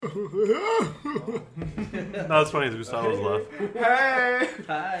No, it's funny. It's Gustavo's laugh. Hey!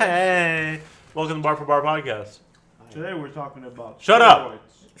 Hi. Hey, welcome to Bar for Bar podcast. Today we're talking about Shut up!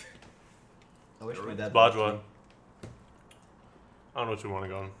 steroids. I wish my dad Bajwa. I don't know what you want to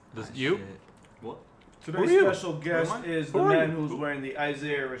go on. Just you? What? Today's Who are you? special guest is Who the are man you? who's wearing the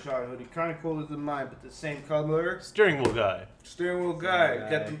Isaiah Rashad hoodie. Kind of cooler than mine, but the same color. Steering wheel guy. Steering wheel guy. Guy.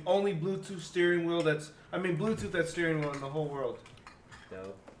 Got the only Bluetooth steering wheel Bluetooth that steering wheel in the whole world.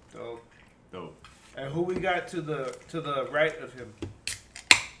 Dope. Dope. Dope. And who we got to the right of him?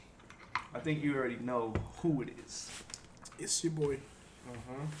 I think you already know who it is. It's your boy.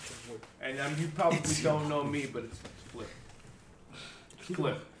 And you probably don't know me, but it's Flip.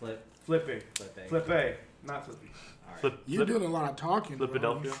 Flipping. Flippy. Not Flippy. Flip. You're Flip. doing a lot of talking. bro.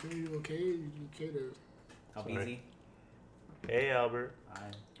 Philadelphia? You okay? You okay to... How Sorry. easy? Hey, Albert.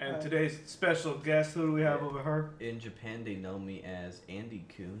 And today's special guest, who do we have over her? In Japan, they know me as Andy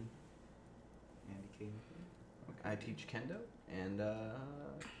Kuhn. Andy Kuhn. I teach kendo and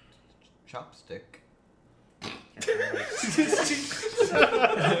chopstick.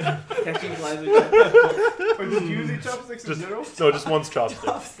 Catching flies with Or did you use the chopsticks in general? No, just one's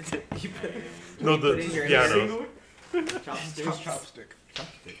chopstick. chopstick. No, put it in your yeah, hair. no. Chopstick. Chopstick.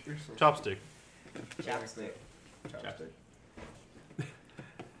 Chopstick. Chopstick. Chopstick. Chopstick.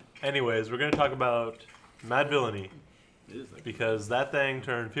 Anyways, we're gonna talk about Mad Villainy It is like because that thing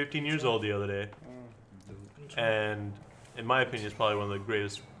turned 15 years old the other day, and in my opinion, it's probably one of the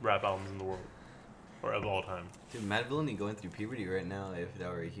greatest rap albums in the world, or of all time. Dude, Mad Villainy going through puberty right now. If that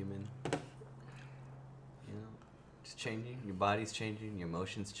were a human, you know, it's changing. Your body's changing. Your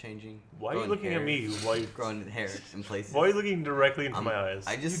emotions changing. Why are you Growing looking hair, at me? Why are you, Growing hair in places. why are you looking directly into I'm- my eyes?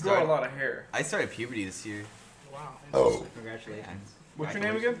 I just You grow a started. lot of hair. I started puberty this year. Wow. Oh. Congratulations. What's your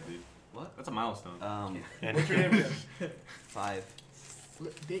name again? Dude. What? That's a milestone. And What's your name again? 5.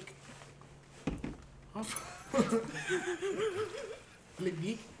 Flip dick. Huh? Flip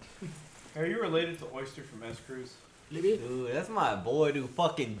dick. Are you related to Oyster from S Cruise? Flip it. Dude, that's my boy, dude.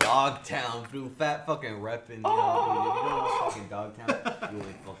 Fucking Dogtown, dude. Fat fucking reppin'. You know, dude. If you don't know fucking Dogtown, you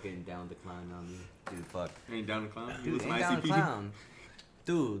ain't fucking down to climb on me. Dude, fuck. You ain't down to clown? You Dude, listen ain't to down to ICP? clown.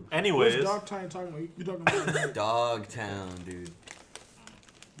 Dude, anyways, What's dog time talking about? You talking about... Dogtown, dude.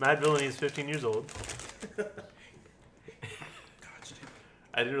 Mad Villainy is 15 years old.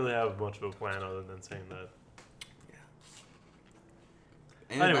 I didn't really have much of a plan other than saying that.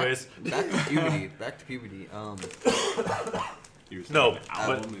 And Anyways. back to puberty. Back to puberty. You were saying No, the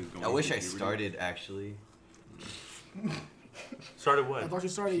album is going I wish through I puberty. started actually. Started I what? thought you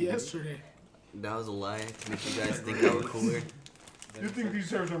started yesterday. That was a lie to make you guys think I was cooler. You think these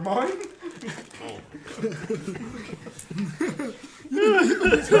hairs are mine? Oh.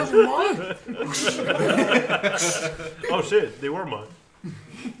 These guys are mine. Oh shit, they were mine.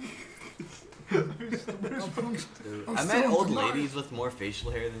 I met old ladies with more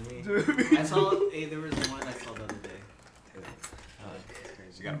facial hair than me. I saw. Hey, there was one I saw the other day. That's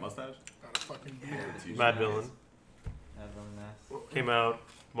crazy. You got a mustache? Got a fucking beard. Mad Villain That's really nice. came out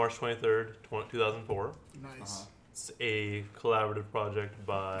March 23rd, 2004. Nice. It's a collaborative project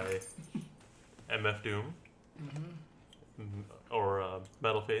by MF Doom, or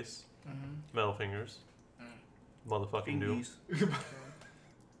Metal Face, Metal Fingers, Motherfucking Doom,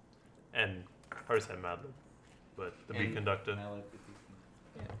 and I already said Madlib, but the beat And- conductor. And I like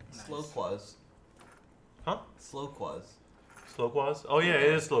the Slow Quaz. Huh? Slow Quaz. Slowquaz? Oh yeah,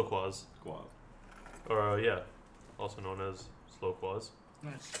 it is Slowquaz. Squad. Or yeah, also known as Slowquaz.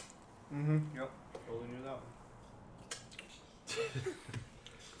 Nice. Yep. Totally knew that one.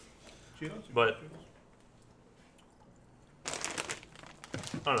 Cheetos? But I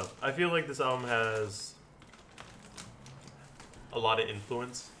don't know. I feel like this album has a lot of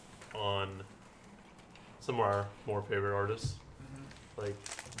influence on some of our more favorite artists. Like,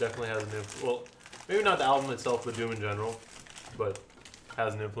 definitely has an well, maybe not the album itself, but Doom in general, but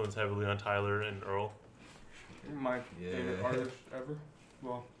has an influence heavily on Tyler and Earl. My favorite Yeah. artist ever.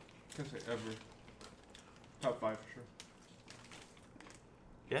 Well, I can't say ever. Top 5 for sure.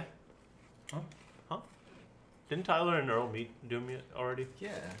 Yeah. Huh? Didn't Tyler and Earl meet Doom yet already?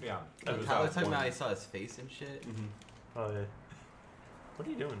 Yeah. Yeah. That was Tyler that talking one. about I saw his face and shit. Oh yeah. What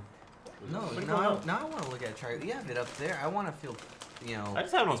are you doing? No, What are you now going on? I want to look at Charlie. You have it up there. I want to feel, you know, I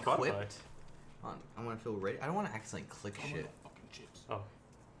just have it on Spotify. equipped. I want to feel ready. I don't want to accidentally click I want shit. fucking chips. Oh,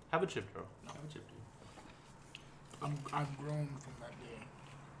 have a chip, bro. Have a chip, dude. I've grown from that day.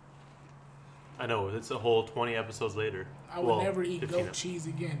 I know, it's a whole 20 episodes later. I would Well, never eat 15 goat cheese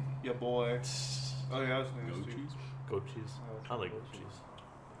again. Yeah, boy. Oh, yeah, I was thinking Goat this too. cheese? Goat cheese. I like goat cheese.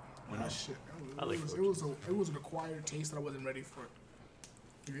 That shit. I like It goat was an acquired taste that I wasn't ready for.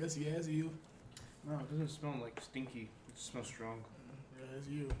 Yes, you. No, it doesn't smell like stinky. It smells strong. Yes,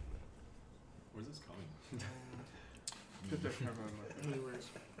 you. Where's this coming? Put that camera on my. Anyways.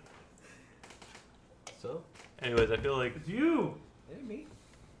 So? Anyways, I feel like It's you. Hey, me.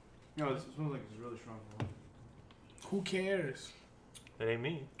 No, it smells like it's really strong. Who cares? it ain't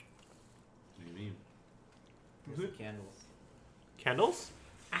me. What do you mean? Is Here's it? the candles. Candles?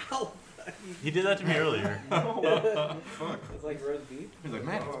 Ow! He did that to me earlier. Fuck. It's like roast beef. He's like,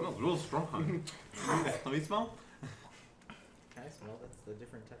 man, it smells real strong. Let me smell. Can I smell? That's the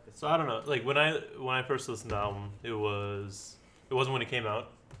different type of So I don't know. Like when I first listened to the album, it wasn't when it came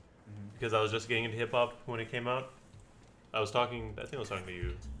out because I was just getting into hip hop when it came out. I think I was talking to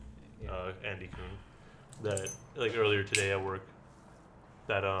you, Yeah. Andy Kuhn, that like earlier today at work,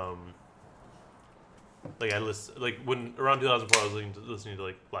 that like I when around 2004 I was listening to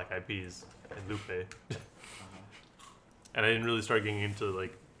like Black Eyed Peas and Lupe, and I didn't really start getting into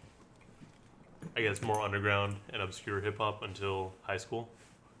like I guess more underground and obscure hip hop until high school.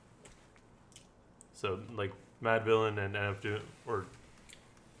 So like Mad Villain and NF Doom, or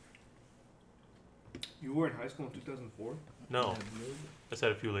You were in high school in 2004? no, I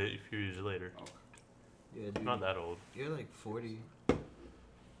said a few years later. Yeah, dude. Not that old. You're like 40.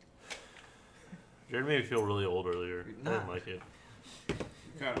 Jared made me feel really old earlier. I Nah. didn't like it. You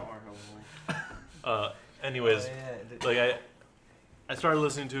kind of are hella old. Anyways, Oh, yeah. like I started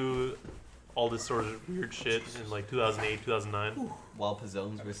listening to all this sort of weird shit in like 2008, 2009. While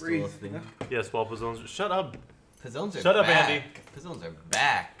Pizzones were still a Breathe. thing. Yes, while Pizzones. Shut up. Pizzones are Shut up, back. Andy. Pizzones are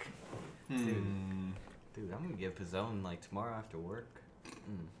back. Hmm. Dude, I'm gonna give Pizzone like tomorrow after work.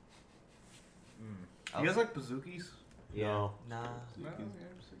 Mm. You guys like bazookies? Yeah. No, Nah.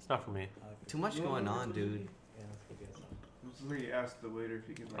 it's not for me. Too much going on, dude. Yeah, that's what it is. Somebody asked the waiter if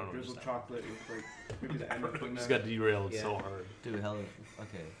he could I like don't drizzle understand. chocolate with like maybe the end of putting Just that. got derailed Yeah. so hard. Dude, hell,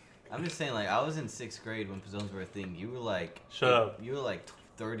 okay. I'm just saying, like, I was in 6th grade when Pizzones were a thing. You were like... Shut up. You were like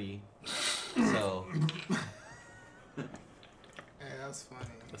 30. So... Hey, that's funny.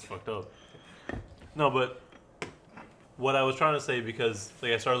 That's fucked up. No, but what I was trying to say, because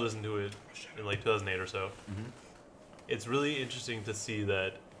like I started listening to it in like 2008 or so, it's really interesting to see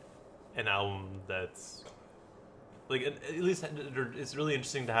that an album that's like at least it's really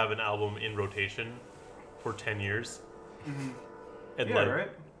interesting to have an album in rotation for 10 years. And Yeah, like,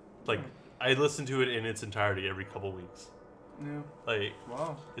 right? like I listen to it in its entirety every couple weeks. Yeah. Like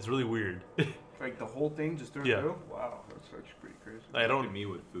Wow. it's really weird. Like the whole thing just turned Yeah. through? Wow, that's actually pretty crazy. I Look don't. at me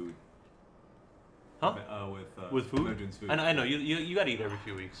with food. Huh? With With food? Imagines food. I know you gotta eat every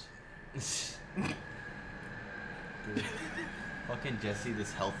few weeks. Dude, fucking Jesse,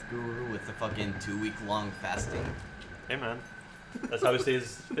 this health guru with the fucking 2-week-long fasting. Hey man, that's how he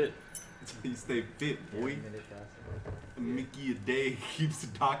stays fit. You stay fit, boy. Minute fast. A Mickey a day keeps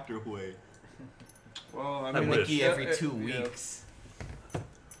the doctor away. Well, I I mean, wish. Mickey every yeah, 2 yeah. weeks.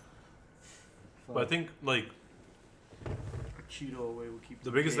 But I think like A Cheeto away will keep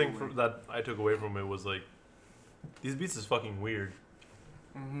the biggest day thing away. that I took away from it was like these beats is fucking weird.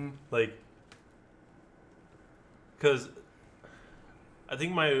 Mm-hmm. Like, cause I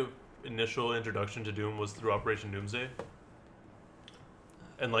think my initial introduction to Doom was through Operation Doomsday,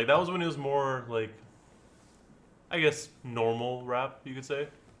 and like that was when it was more like, I guess normal rap you could say.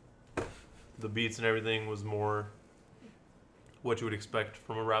 The beats and everything was more what you would expect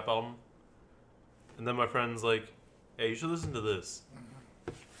from a rap album. And then my friend's like, "Hey, you should listen to this."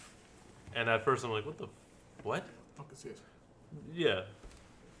 And at first I'm like, what? Fuck is this? Yeah.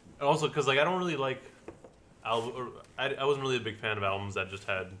 And also, because like I don't really like I wasn't really a big fan of albums that just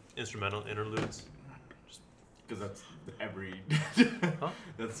had instrumental interludes. Because that's every. Huh?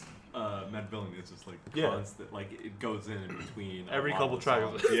 That's Mad Villain. It's just like Yeah. constant. Like it goes in between a Every lot couple of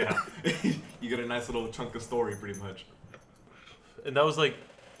tracks. songs. Yeah. You get a nice little chunk of story, pretty much. And that was like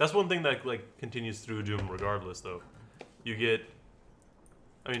that's one thing that like continues through Doom regardless though. You get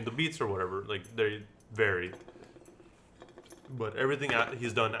I mean the beats or whatever, like they vary. But everything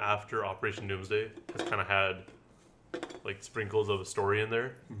he's done after Operation Doomsday has kind of had like sprinkles of a story in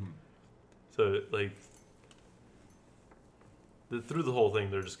there. So like through the whole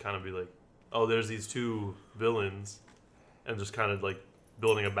thing, they're just kind of be like, oh, there's these two villains, and just kind of like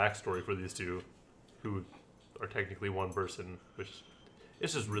building a backstory for these two, who are technically one person, which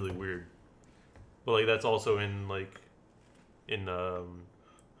it's just really weird. But like that's also in the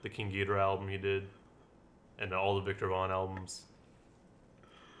King Ghidorah album he did, and all the Victor Vaughn albums.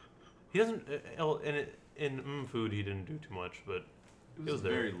 He doesn't in Food he didn't do too much, but It was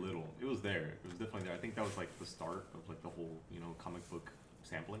there. very little. It was there. It was definitely there. I think that was like the start of like the whole, comic book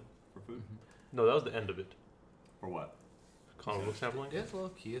sampling for food. no, that was the end of it. For what? comic book sampling. Yeah, it's low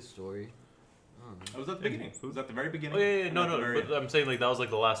key a story. I don't know. It was at the beginning. It was at the very beginning. Oh yeah, and no, at the no. very But I'm saying like that was like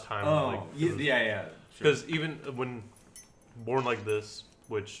the last time. Oh, like, yeah. Sure. Because even when Born Like This,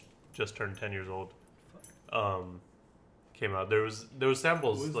 which just turned 10 years old, came out, there was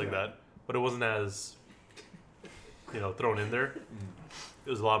samples What is like that, but it wasn't as thrown in there. It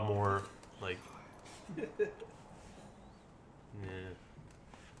was a lot more like. Yeah.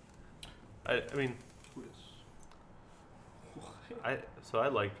 I mean, I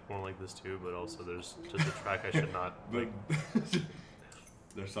liked Born Like This too, but also there's just a track I should not But like.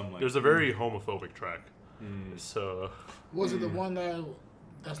 there's some like. There's a very homophobic track, Mm. so Was it the one that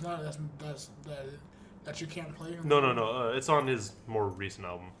you can't play? no. It's on his more recent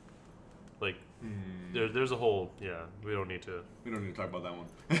album. Like Mm. there's a whole We don't need to. We don't need to talk about that one.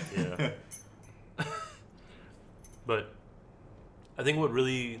 Yeah. But I think what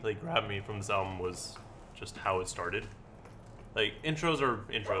really like grabbed me from this album was just how it started. Like intros are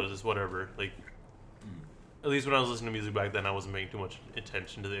intros, it's whatever. Like at least when I was listening to music back then, I wasn't paying too much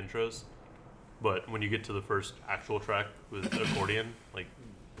attention to the intros. But when you get to the first actual track with accordion, like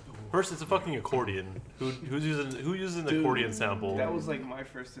first it's a fucking accordion. Who uses an accordion sample? That was like my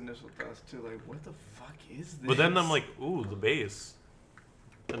first initial thoughts too. Like, what the fuck is this? But then I'm like, ooh, the bass.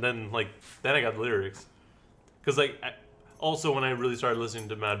 And then I got the lyrics. Because also when I really started listening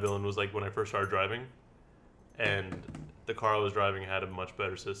to Mad Villain was like when I first started driving, and the car I was driving had a much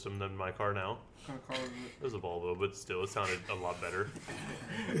better system than my car now. What kind of car was it? It was a Volvo, but still, it sounded a lot better.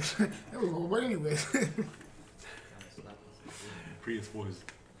 But anyways, Prius boys.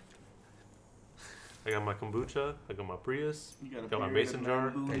 I got my kombucha. I got my Prius. You got a Got my beard, mason a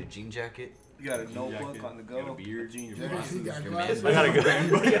jar. bamboo, Got a jean jacket. You got a notebook Jacket, on the You got a go. beard. Your you glasses. got Your glasses. man I gotta go.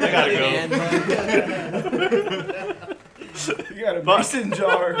 You got a mason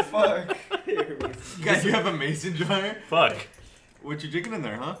jar. Fuck. Guys, you have a mason jar? Fuck. What you drinking in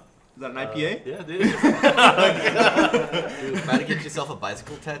there, huh? Is that an IPA? Yeah, dude. Dude, about to get yourself a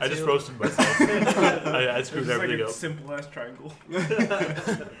bicycle tattoo. I just roasted myself. I screwed It's like everything a up. simple ass triangle. You're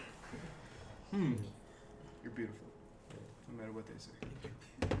beautiful. No matter what they say.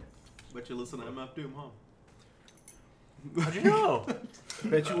 Bet you listen to MF Doom, huh? How'd you know?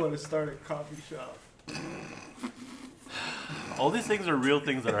 Bet you want to start a coffee shop. All these things are real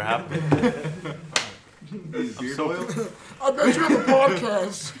things that are happening. Beard so- oil? I bet you have a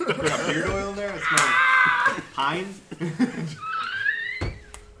podcast. Got beard oil in there? It smells Heinz?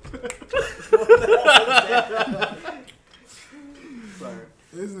 Sorry.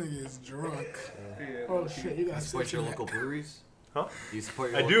 This nigga is drunk. Yeah, Oh shit, you got Support sex your in local breweries. Huh? Do you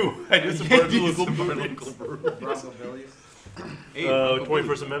support your I do. I do support the local breweries. Bronco Billy's. Hey, Bronco 21st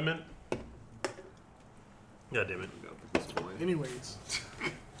Billy's. Amendment. God damn it. Anyways.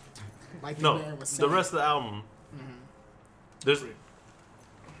 Like No, man was the saying. rest of the album. There's.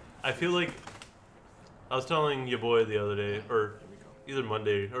 I feel like I was telling your boy the other day, or either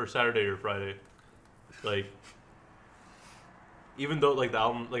Monday or Saturday or Friday, like even though like the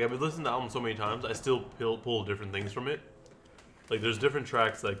album, like I've been listening to the album so many times, I still pull different things from it. Like there's different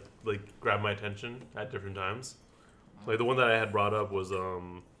tracks like grab my attention at different times. Like the one that I had brought up was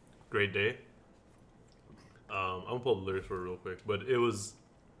Great Day. I'm gonna pull the lyrics for it real quick, but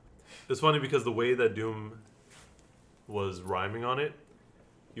it's funny because the way that Doom was rhyming on it,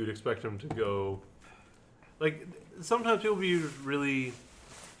 you would expect him to go like sometimes people be really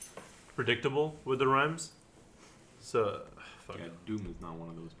predictable with the rhymes. So fuck Yeah, it. Doom is not one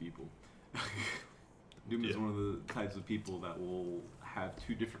of those people. Doom is Yeah. one of the types of people that will have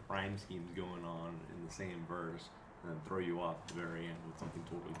two different rhyme schemes going on in the same verse and then throw you off at the very end with something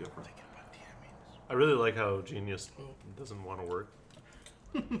totally different. I really like how Genius doesn't want to work.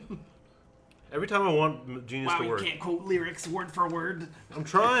 Every time I want Genius to work, quote lyrics word for word. I'm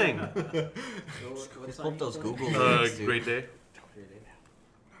trying. What's Pull up those Google Uh, lyrics, dude. Great Day.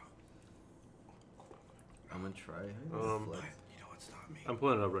 I'm gonna try. You know what's not me. I'm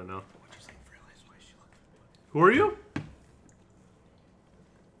pulling it up right now. I just realized why she looked. Who are you?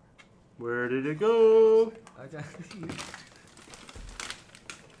 Where did it go? I got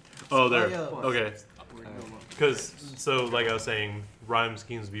Oh, there. yeah. Okay. Because, so, like I was saying, rhyme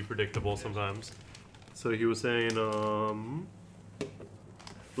schemes be predictable sometimes. So he was saying,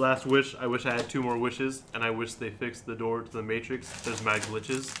 last wish, I wish I had 2 more wishes, and I wish they fixed the door to the Matrix. There's mad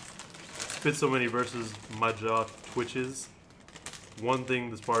glitches. Spit so many verses, my jaw twitches. One thing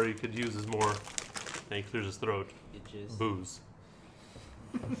this party could use is more. And he clears his throat. Itches. Booze.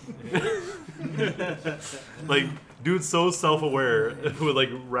 Like, dude's so self-aware with like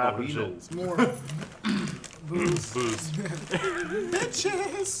rap and he shit. knows. More booze. Booze.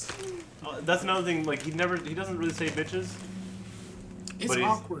 Bitches. That's another thing. Like he doesn't really say bitches, It's But he's-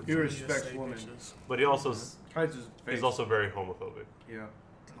 awkward. he for me to respects say women. bitches. But he also Hides his face. he's also very homophobic. Yeah.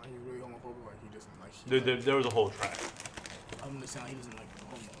 Like he's really homophobic. Like he doesn't like. There was a whole track. I'm gonna sound he doesn't like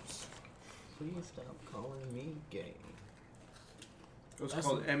homos. Please stop calling me gay. It was That's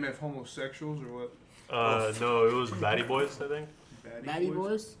called MF homosexuals or what? No, it was Batty Boys, I think. Batty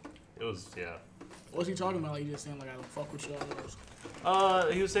boys. It was, yeah. What's he talking about? Like he just saying like I don't fuck with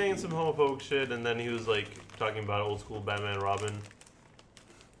y'all. He was saying some homophobic shit, and then he was like talking about old school Batman and Robin.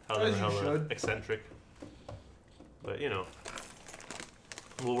 How they were As you hella should. eccentric. But you know,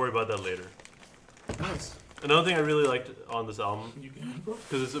 we'll worry about that later. Nice. Another thing I really liked on this album, You can, bro.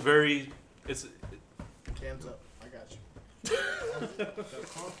 because it's Hands up. I got you.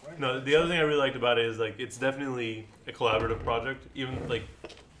 no. The other thing I really liked about it is like it's definitely a collaborative project. Even like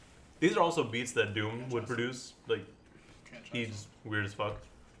these are also beats that Doom would produce. Like he's weird as fuck.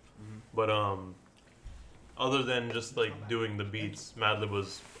 But other than just like doing the beats, Madlib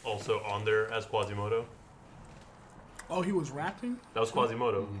was also on there as Quasimodo. Oh, he was rapping. That was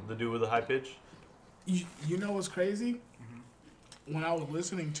Quasimodo, the dude with the high pitch. You know what's crazy? When I was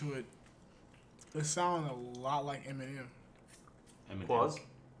listening to it, it sounded a lot like Eminem. Quas?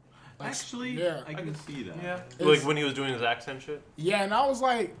 Like, Actually, yeah. I can see that. Yeah. It's- Like when he was doing his accent shit. Yeah, and I was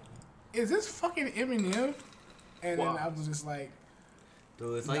like, is this fucking Eminem? And Wow. then I was just like,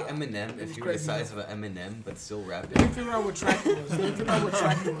 Dude, it's like Nah, Eminem it was if you were the crazy. size of an Eminem but still let me rapping. figure out what track it was. Let me figure out what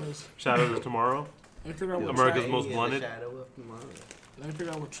track it was. Shadows of Tomorrow. Let me figure out what America's track. Most Blunted. Let me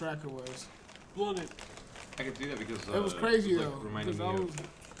figure out what track it was. Blunted. I can see that because It was crazy it's, like, though. reminding Because me I of was,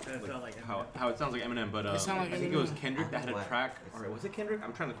 It felt like how it sounds like Eminem, but It sounded like I think it was Eminem. Kendrick that had a What? track, or was it Kendrick?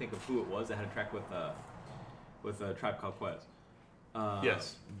 I'm trying to think of who it was that had a track with a Tribe Called Quest.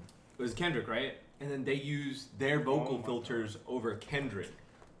 Yes. It was Kendrick, right? And then they used their vocal filters over Kendrick.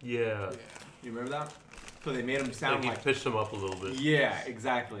 Yeah. yeah. You remember that? So they made him Like sound he like pitched him up a little bit. yeah,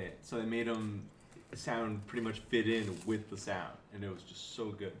 exactly. So they made him sound pretty much fit in with the sound, and it was just so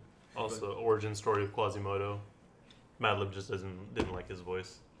good. Also, origin story of Quasimodo. Madlib just didn't like his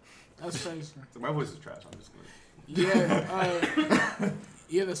voice. That's crazy. So my voice is trash. I'm just gonna. Yeah,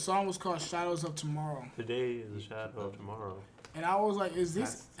 yeah. The song was called "Shadows of Tomorrow," Today is the shadow of tomorrow. and I was like, "Is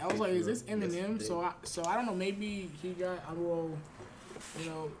this?" I was like, "Is this Yes, Eminem?" they- So I don't know. Maybe he got. I will. You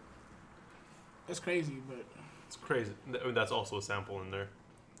know, that's crazy, but It's crazy. That's also a sample in there.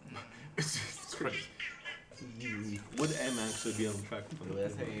 It's crazy. Would M actually be on the track with them?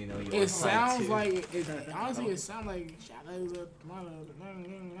 That's how you know you it sounds like it. Honestly, it sounds like "Shadows of Tomorrow."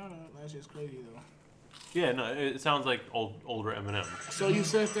 That's just crazy though. Yeah, no, it sounds like older Eminem. So you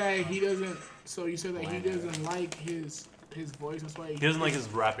said that he doesn't. So you said that he doesn't like his voice. That's why He doesn't like his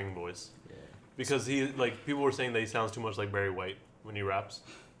rapping voice Yeah. because he like people were saying that he sounds too much like Barry White when he raps.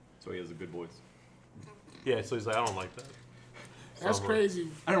 So he has a good voice. Yeah, so he's like, I don't like that. That's So, crazy.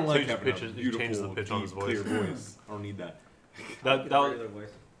 I don't So like he just having pitches- a he beautiful, changes the pitch on his deep, voice. clear voice. I don't need that. That was regular voice.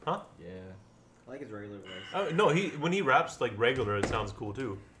 huh? Yeah. I like his regular voice. No, he when he raps like regular, it sounds cool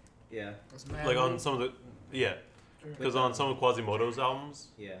too. Yeah, That's mad. Like on some of the because on some of Quasimodo's albums,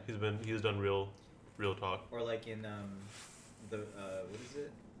 yeah. he's done real talk. Or like in the what is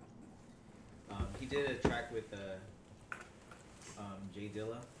it? He did a track with Jay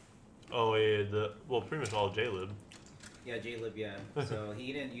Dilla. Oh yeah, pretty much all J-Lib. Yeah, J-Lib, yeah. So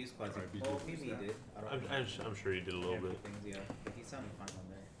he didn't use Quasi. R.I.P. Well, Jay-Z. maybe he did. I don't know. I'm sure he did a little bit. Things, yeah. But he sounded fine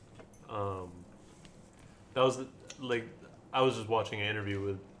on there. That was like I was just watching an interview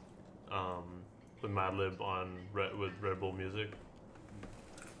with Madlib on Red Bull Music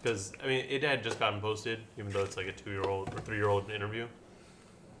because I mean it had just gotten posted even though it's like a 2-year-old or 3-year-old interview.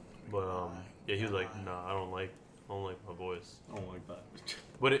 But yeah, he was like, nah, I don't like my voice. I don't like that.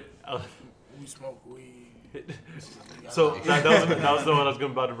 But it. We smoke weed. So that was the one I was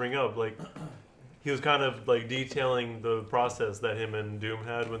about to bring up. Like he was kind of like detailing the process that him and Doom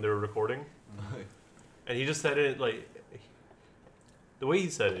had when they were recording, and he just said it like the way he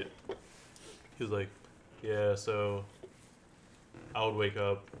said it. He was like, "Yeah, so I would wake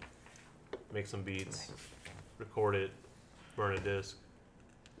up, make some beats, record it, burn a disc,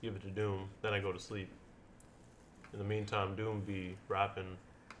 give it to Doom, then I go to sleep. In the meantime, Doom be rapping."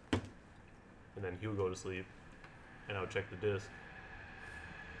 And then he would go to sleep, and I would check the disc,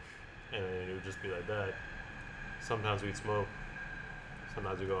 and it would just be like that. Sometimes we'd smoke,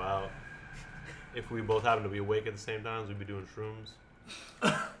 sometimes we'd go out. If we both happen to be awake at the same time, we'd be doing shrooms.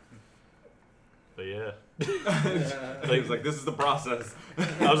 But yeah, He was like, this is the process.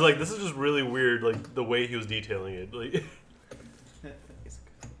 I was like, this is just really weird, like the way he was detailing it. Like,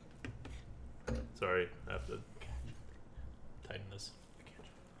 sorry, I have to tighten this.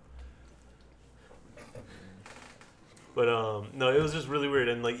 But no, it was just really weird,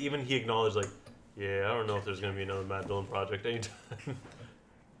 and like even he acknowledged like, yeah, I don't know if there's gonna be another Matt Dillon project anytime. Yeah.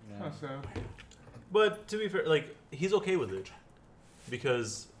 That's sad. But to be fair, like he's okay with it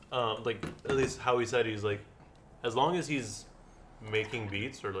because like at least how he said he's like, as long as he's making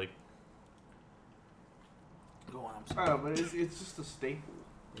beats or like Go on, I'm sorry. But it's just a staple,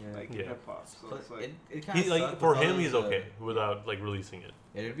 Yeah. like Yeah. hip hop. So But it's like it kind he of like for him he's okay without like releasing it.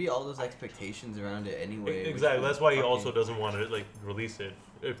 Yeah, there'd be all those expectations around it anyway. which Exactly. would That's why he fucking- also doesn't want to like release it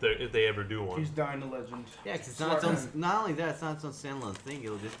if they ever do one. he's dying a legend. Yeah, because it's not its own, not only that, it's not its own standalone thing.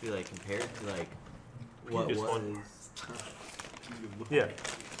 It'll just be like compared to like what It's was. fun. Yeah.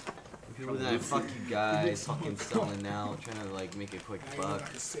 People that fuck you guys, fucking selling out, trying to like make a quick buck.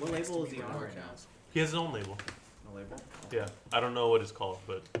 What label is he on right now? He has his own label. No label? Yeah. I don't know what it's called,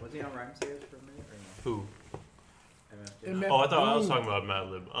 but Was he on Rhyme Sayers for a minute or who? no? It meant Oh, I thought I was boom. talking about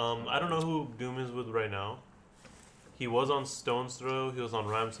Madlib. I don't know who Doom is with right now. He was on Stone's Throw. He was on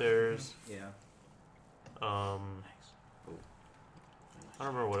Ramsayers. Yeah. I don't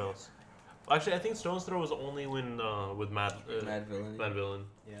remember what else. Actually, I think Stone's Throw was only when with Mad Villain. Mad Villain.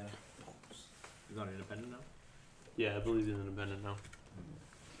 Yeah. He's on independent now. Yeah, I believe he's independent now.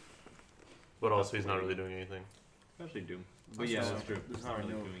 But also, he's not really doing anything. Especially Doom. But That's yeah, not- that's true. that's He's how not I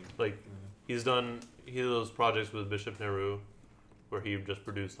really know. doing. Like he did those projects with Bishop Nehru, where he just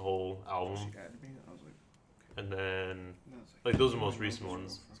produced the whole She album, added me. I was like, and then no, it's like those are the most recent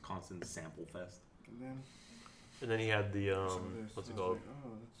ones. It's constant sample fest. And then And then he had the some of this, what's it I was called? like, oh,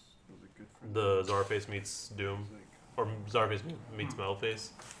 that was a good friend. The Czarface meets Doom, I was like, or Czarface meets Metalface,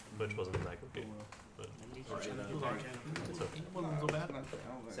 which wasn't that oh, good. well. But Alright, it's okay. Wasn't so bad. Not that-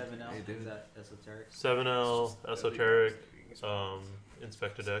 I was like, 7L. Hey, dude. Is that esoteric? 7L, Esoteric,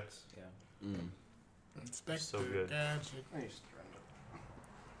 Inspected X. Yeah. Inspector So good. Gadget. I used to run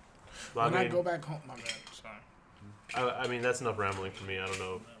But When I I mean, go back home, my bad. Sorry. I mean that's enough rambling for me. I don't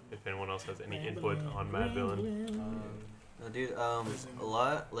know if anyone else has any input on Mad Villain. No, dude, a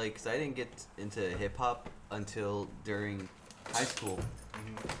lot, like, 'cause I didn't get into hip hop until during high school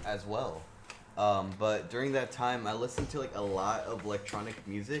as well. But during that time, I listened to, like, a lot of electronic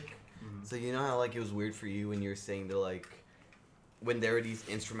music. So, you know how, like, it was weird for you when you were saying to, like, when there were these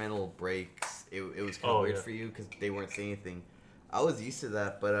instrumental breaks, it was kind of Oh, weird yeah. for you because they weren't saying anything. I was used to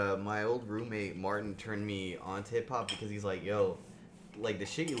that, but my old roommate, Martin, turned me on to hip hop because he's like, yo, like, the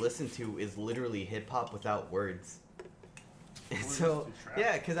shit you listen to is literally hip hop without words. And so,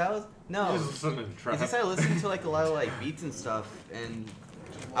 yeah, because I was, no, it's just I listened to, like, a lot of, like, beats and stuff, and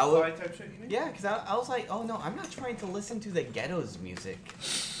I would, Lo-fi type shit, you mean? yeah, because I was like, oh, no, I'm not trying to listen to the ghetto's music,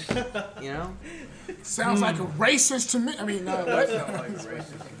 you know? Sounds like a racist to me. I mean, what? Like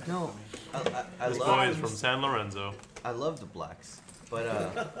racist. No, I This boy is love, from San Lorenzo. I love the blacks,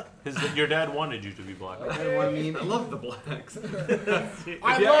 but, Your dad wanted you to be black. I mean, I love the blacks.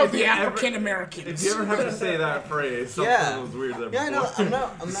 I you- love if the you ever- African Americans. If you ever have to say that phrase, something Yeah. was weird there yeah, no, before. I'm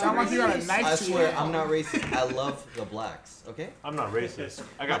not Sound like you got a racist. knife I to swear, your I'm not racist. I love the blacks, okay? I'm not racist.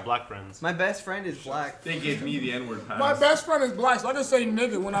 I got black friends. My best friend is black. They gave me the N-word pass. My best friend is black, so I can say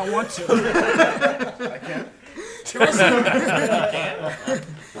nigga when I want to. I can't.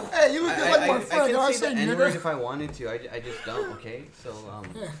 Hey, you look just like my friend. I I can say say the N-word nigga. if I wanted to. I just don't, okay? So,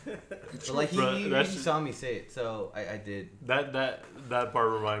 but like, Bruh, he that's- saw me say it, so I did. That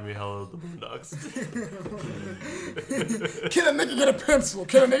part reminded me hell of the Boondocks. Kill a nigga, get a pencil.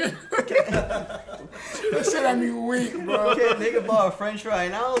 Kill a nigga. That shit had me weak, bro. Okay, nigga bought a french fry,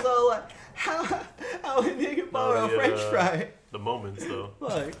 and I was all like, how a nigga bought a french fry? The moments though.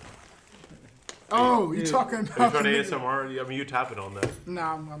 Like, Oh, you talking Are you about trying to the nigga? ASMR? I mean, you tap it on that.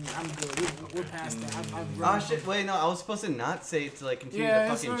 Nah, I'm good. We're past that. I've oh run- shit, wait, no, I was supposed to not say it to like continue Yeah,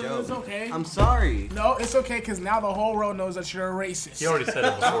 the it's, fucking joke. it's okay. I'm sorry. No, it's okay because now the whole world knows that you're a racist. He already said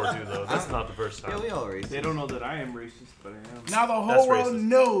it before too, though. That's not the first Yeah, time. we all racist. They don't know that I am racist, but I am. Now the whole That's world racist.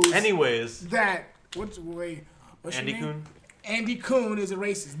 knows Anyways, that. What's your Andy name? Kuhn. Andy Kuhn is a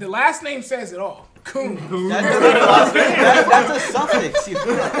racist. The last name says it all. Kuhn. That's a suffix. You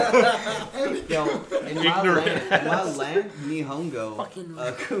Yo, in my Ignorant land, Nihongo,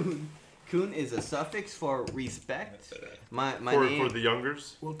 Fucking- kun is a suffix for respect. My For name. the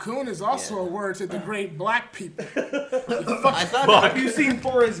youngers. Well, Kuhn is also a word to degrade black people. I thought. Have you seen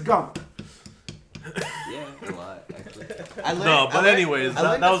Forrest Gump? Yeah, a lot actually. I learned, No, but I learned, anyways, I that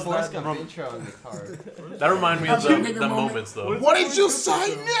learned that the was Forrest that, Gump intro on the car. that reminded me of How's your the nigga moment? moments though. What did you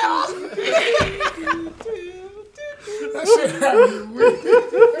say now? That shit had me weak.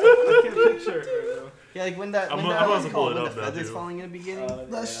 I can't picture it right now. Yeah, like when that I'm when about that to was pull called it when the up now, feathers too. falling in the beginning.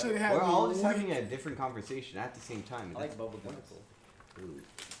 That shit had We're me all just weak. having a different conversation at the same time. I like bubble gum. Ooh,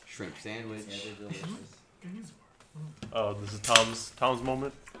 shrimp sandwich. Yeah, they're delicious. Oh, this is Tom's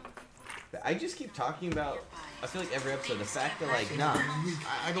moment. I just keep talking about. I feel like every episode, the fact that like, nah,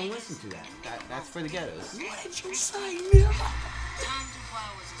 I don't listen to that. That's for the ghettos. What did you say, nigga?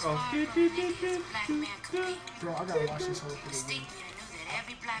 Bro, I gotta watch this whole thing again.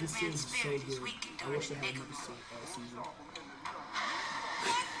 This series is so good. I wish they had another season.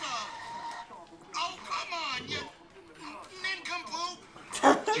 Oh, come on, you nincompoop!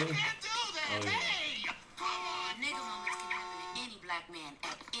 You can't do that! Hey! Come on! Niggas don't listen to any black man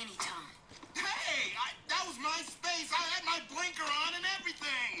at any time. Hey! That was my space! I had my blinker on and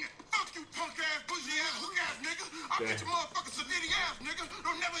everything! Fuck you, punk-ass, bougie-ass, hook-ass nigga! I bet you motherfucking sedity-ass nigga!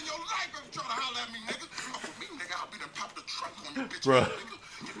 Don't never in your life ever try to holler at me, nigga! Oh, for me, nigga, I'll be the pop the trunk on your bitch, Bruh. nigga!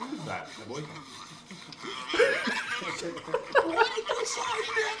 Who's that? That boy?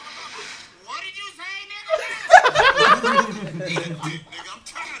 What did you say, nigga? Eat a dick, nigga. I'm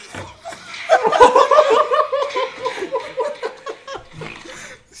tired of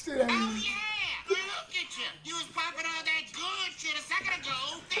this. Shit, I Oh, mean, yeah. Look at you. You was popping all that good shit a second ago.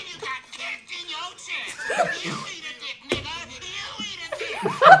 Then you got kicked in your chest. You eat a dick, nigga. You eat a dick.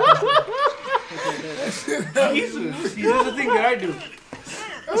 Jesus, he does the thing that I do.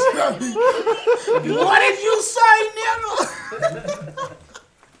 what did you say, nigga?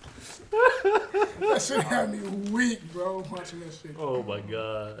 That shit had me weak, bro, watching that shit. Oh my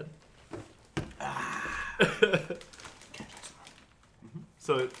god.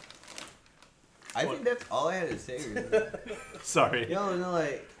 So, I think that's all I had to say. Really. sorry. Yo, no,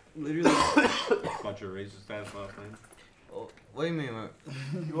 like literally. Bunch of racist ass last name. Oh, what do you mean?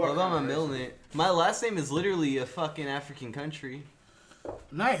 What about my middle name? My last name is literally a fucking African country.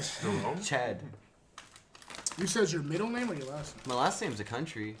 Nice. Chad. You said your middle name or your last name? My last name's a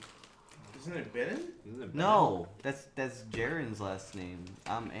country. Isn't it Ben? Isn't it No, that's Jaren's last name.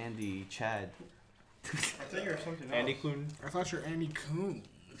 I'm Andy Chad. I think you're something else. Andy Kloon? I thought you're Andy Coon.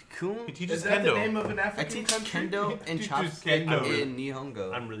 Coon. He teaches Is that the name kendo. of an I African teach country? kendo and Teaches chopstick kendo. in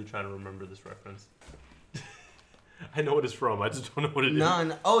Nihongo. I'm really trying to remember this reference. I know what it's from. I just don't know what it is.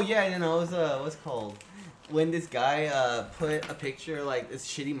 No. Oh yeah, you know, it was what's it called when this guy put a picture like this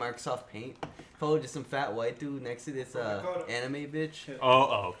shitty Microsoft Paint photo, just some fat white dude next to this anime bitch,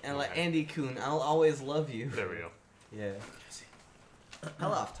 Oh. and like okay. Andy Coon, I'll always love you. There we go. Yeah.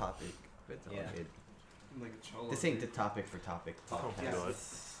 Hell off topic. But it's all Yeah. good. Like a cholo, This ain't the dude. topic for topic Oh, podcast. God.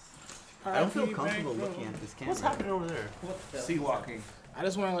 I don't feel comfortable looking at this camera. What's happening over there? Sea walking. I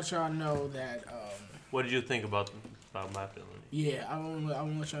just want to let y'all know that, What did you think about my feeling? yeah, I want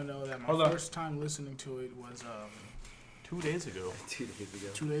to let y'all know that my Hold on. first time listening to it was 2 days ago. 2 days ago.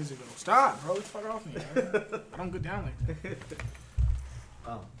 2 days ago. Stop, bro. Get the fuck off me, man. I don't get down like that.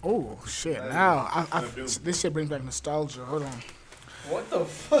 Oh, shit. Now, this shit brings back nostalgia. Hold on. What the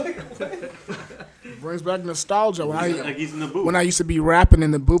fuck? Brings back nostalgia. Like he's in the booth. When I used to be rapping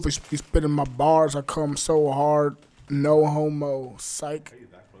in the booth and be spitting my bars, I come so hard. No homo. Psych.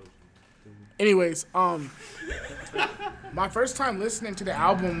 Anyways, my first time listening to the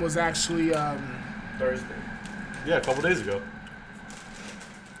album was actually, Thursday. Yeah, a couple days ago.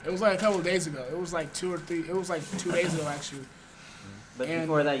 it was like a couple of days ago. It was like 2 or 3, it was like 2 days ago actually. But And-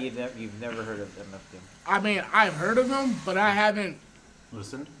 before that, you've never heard of MFD. I mean, I've heard of him, but I haven't,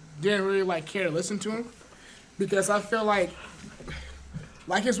 Listened. didn't really like care to listen to him. Because I feel like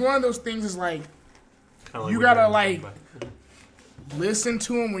it's one of those things is like, Kinda You what gotta, James like- talking listen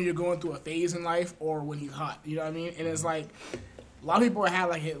to him when you're going through a phase in life or when he's hot. You know what I mean? And it's like a lot of people had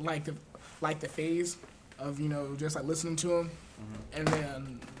like the phase of, you know, just like listening to him, and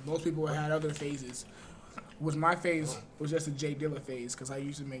then most people had other phases. Which my phase was just a Jay Dilla phase because I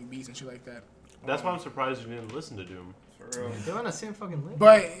used to make beats and shit like that. about. That's why I'm surprised you didn't listen to Doom. For real. They're on the same fucking list.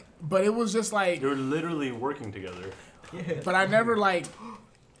 But it was just like, They were literally working together. but I never like.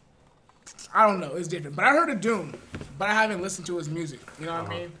 I don't know, it's different. But I heard of Doom, but I haven't listened to his music. You know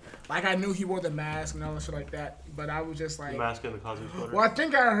what I mean? Like I knew he wore the mask and all that shit like that, but I was just like, The mask and the Cosby sweater. well, I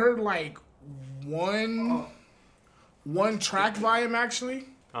think I heard like one track by him actually.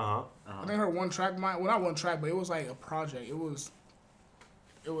 Uh-huh. I think I heard one track by, well, not one track, but it was like a project. It would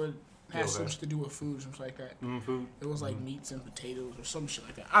have some okay. shit to do with food or something like that. Food. It was like meats and potatoes or some shit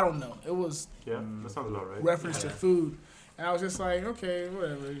like that. I don't know. It was Yeah, that sounds about right. reference to food. And I was just like, okay,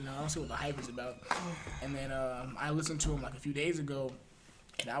 whatever, you know, I don't see what the hype is about. And then I listened to him like a few days ago,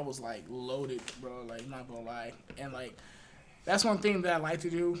 and I was like loaded, bro, like not gonna lie. And like, that's one thing that I like to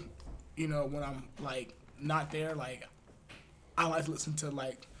do, you know, when I'm like not there, like I like to listen to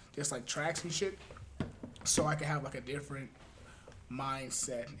like just like tracks and shit, so I can have like a different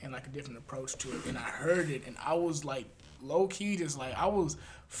mindset and like a different approach to it. And I heard it, and I was like low key, just like I was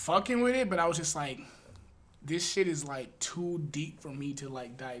fucking with it, but I was just like, this shit is like too deep for me to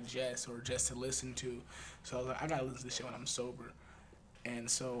like digest or just to listen to. So I was like, I gotta listen to this shit when I'm sober. And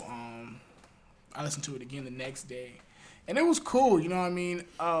so I listened to it again the next day. And it was cool, you know what I mean?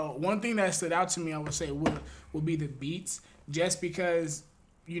 One thing that stood out to me, I would say, would be the beats. Just because,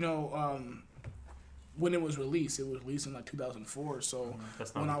 you know, when it was released in like 2004. So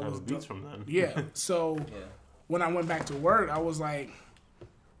That's not when the I type was of beats from then. yeah. So when I went back to work, I was like,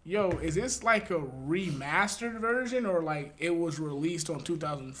 yo, is this like a remastered version or like it was released on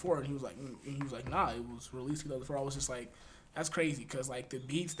 2004? And he was like, nah, it was released 2004. I was just like, that's crazy because like the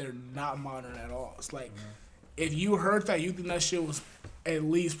beats, they're not modern at all. It's like if you heard that, you think that shit was at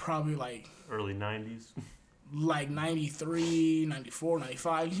least probably like Early 90s. like 93, 94,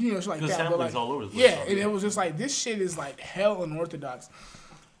 95, you know, it's like The that. But sampling's like, all over the place. yeah, and it was just like this shit is like hell unorthodox.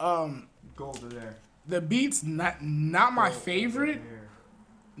 Gold there. The beats not my favorite.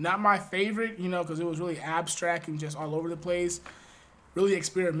 Not my favorite, you know, because it was really abstract and just all over the place. Really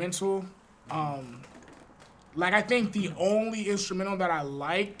experimental. Like, I think the only instrumental that I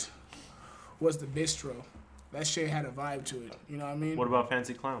liked was the Bistro. That shit had a vibe to it. You know what I mean? What about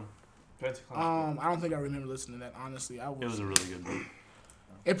Fancy Clown? I don't think I remember listening to that, honestly. It was a really good beat.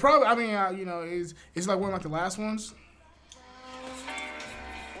 It probably, I mean, you know, it's like one of like the last ones.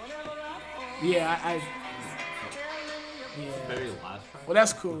 Yeah, yeah. Very last track? Well,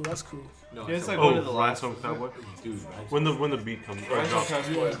 that's cool. That's cool. No, Yeah, it's I like said- one of the last Rhinestone Cowboy. Dude, When the beat comes or drops.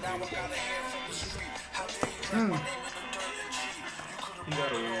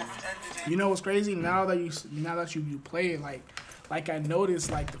 You know what's crazy? Now that you play it, like I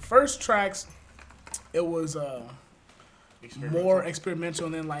noticed, like the first tracks, it was more experimental,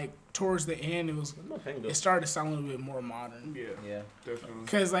 and then like towards the end, it started to sound a little bit more modern. Yeah. Definitely.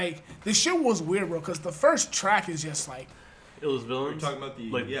 Cause like the shit was weird, bro. Cause the first track is just like It was We're villains. talking about the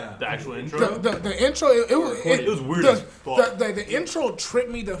Like the actual intro. the intro. It was weird The, as fuck. the intro tripped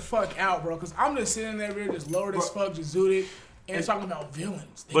me the fuck out, bro. Cause I'm just sitting there, just lowered as fuck, just zooted. And it's talking about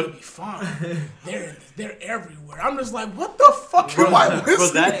villains. They But- be fine. They're everywhere. I'm just like, what the fuck am I listening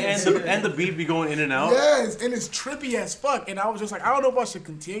But that to? and the beat be going in and out. Yes, and it's trippy as fuck. And I was just like, I don't know if I should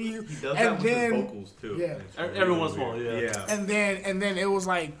continue. He does and that with then, his vocals too. yeah. It's really Every once in a weird. while, yeah. and then it was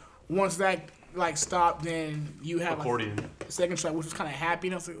like, once that like stopped, then you have Accordion. like, the second track, which was kind of happy.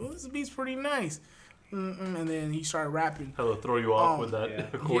 And I was like, oh, this beat's pretty nice. And then he started rapping. How to throw you off with that Yeah.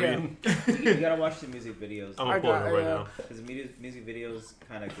 accordion. You gotta watch the music videos. I'm gonna pull it got- right yeah. now. Because the music videos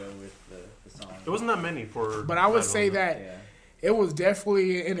kind of go with the song. It wasn't that many for. But I would don't say know. that Yeah. it was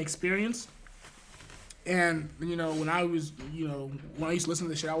definitely an experience. And, you know, when I used to listen to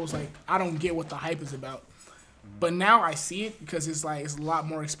this shit, I was like, I don't get what the hype is about. But now I see it because it's like, it's a lot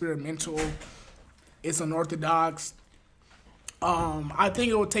more experimental. It's unorthodox. I think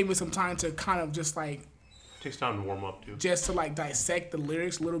it would take me some time to kind of just like, Takes time to warm up too. just to like dissect the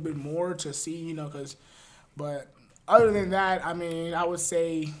lyrics a little bit more to see, you know, but other than that, I mean, I would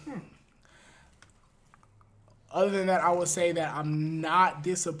say that I'm not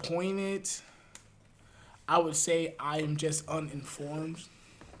disappointed. I would say I am just uninformed,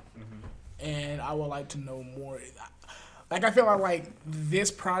 and I would like to know more. Like, I feel like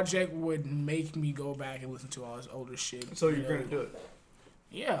this project would make me go back and listen to all this older shit. So you you're know? gonna do it.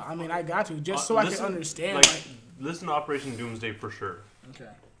 Yeah, I mean, I got to just so I can understand. Like, listen to Operation Doomsday for sure. Okay.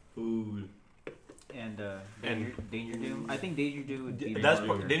 Food. And And- Danger Doom. I think Danger Doom would be That's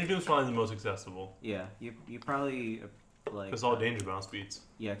more- Danger Doom's probably the most accessible. Yeah, you probably like It's all Danger Mouse beats.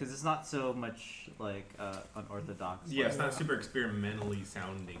 Yeah, because it's not so much like unorthodox. Yeah, it's like, not super experimentally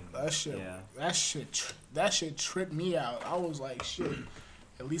sounding. That shit, Yeah. that shit tripped me out. I was like, shit.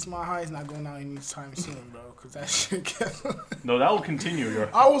 At least my high's not going out anytime soon, bro. Cause that shit kept. No, that will continue.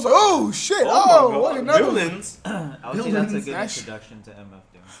 I was like, oh shit, what another one. Villains. I would say that's a good That sh- introduction to MF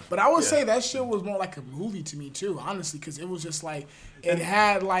Doom. But I would say that shit was more like a movie to me too, honestly, because it was just like it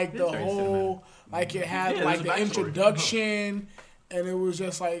had like the very whole, like it had Yeah, like the there's a backstory. introduction, and it was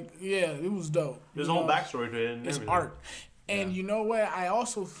just like, yeah, it was dope. There's you a whole know? backstory to it. And It's everything. art. And you know what? I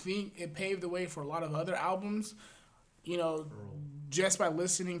also think it paved the way for a lot of other albums. You know, just by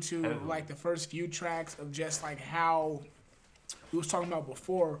listening to like the first few tracks of just like how we was talking about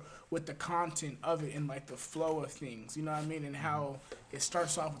before with the content of it and like the flow of things. You know what I mean? And how it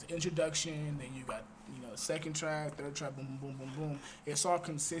starts off with the introduction, then you got, you know, second track, third track, boom, boom, boom, boom. It's all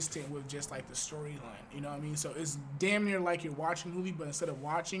consistent with just like the storyline. You know what I mean? So it's damn near like you're watching a movie, but instead of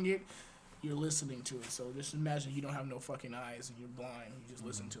watching it, you're listening to it. So just imagine you don't have no fucking eyes and you're blind. You just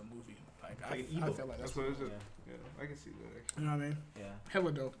listen to a movie. Like, Like an I ebook. feel like that's That's what it is. Yeah, I can see that. Actually. you know what I mean? Yeah.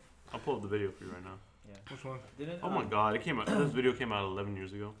 Hella dope. I'll pull up the video for you right now. Which one? Didn't Oh my god, it came out. This video came out 11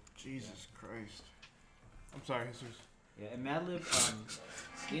 years ago. Jesus Christ. I'm sorry, Jesus. Yeah, and Madlib,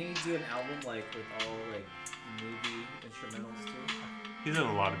 didn't he do an album like with all like movie instrumentals too? He's in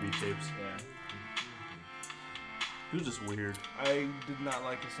a lot of beat tapes. Yeah. He was just weird. I did not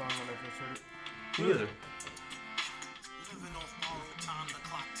like the song when I first heard it. Me either. Living off borrowed time, the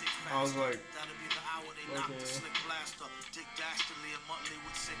clock ticks fast. I was like, That'll be the hour they knock the okay. slick blaster. Dick Dastardly and Muttley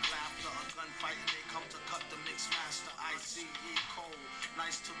with sick laughter. A gunfight and they come to cut the mix master. ICE cold,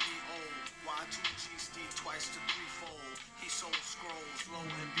 nice to be old. Y2G Steve twice to threefold. He sold scrolls, lo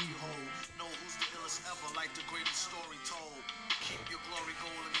and behold. Know who's the illest ever, like the greatest story told. Keep your glory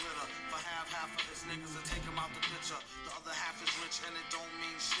gold and glitter. For half of his niggas to take him out the picture. The other half is rich and it don't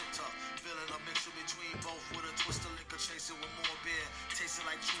mean shit to. Feeling a mixture between both with a twist of liquor chasing with more beer. Tasting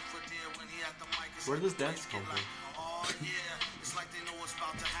like truth for dear when he at the mic. Where does this dance come from? Oh yeah, it's like they know what's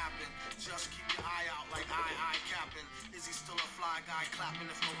about to happen. Just keep your eye out like I capping. Is he still a fly guy clapping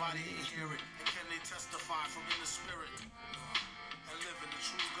if nobody ain't hear it? And can they testify from in the spirit? And living the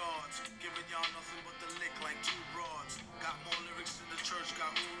true gods, giving y'all nothing but the lick like two broads. Got more lyrics than the church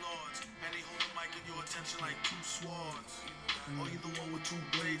got rule lords. And they hold the mic in your attention like two swords. Or either one with two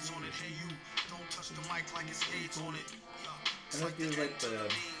blades on it. Hey you, don't touch the mic like it's AIDS on it. I don't feel like the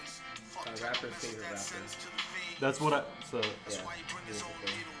rapper's favorite rapper. That's what I. So Yeah. Basically.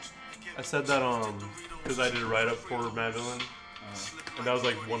 I said that because I did a write up for Magdalene, and that was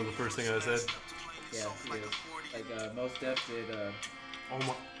like one of the first things I said. Yeah, he is. Like Mos Def did. Oh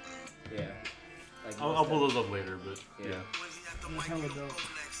my! Yeah. Like I'll pull those up later, but yeah. That's hella dope.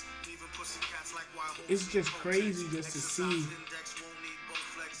 It's just crazy just to see.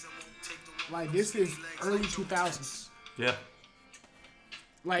 Like this is early 2000s. Yeah.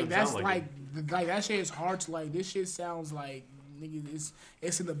 Like Doesn't that's sound like like that shit is hard to like. This shit sounds like nigga.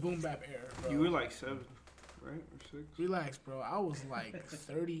 It's in the boom bap era, bro. You were like 7, right? Or 6? Relax, bro. I was like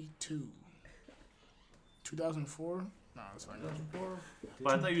 32. 2004? No, it's fine. 2004.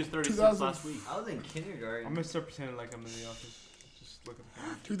 But I thought you was 36 2000 last week. I was in kindergarten. I'm gonna start pretending like I'm in the office. Just look at the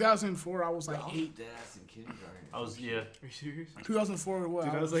camera. 2004, I was like I was 8. dead ass in kindergarten. I was yeah. Are you serious? 2004, what?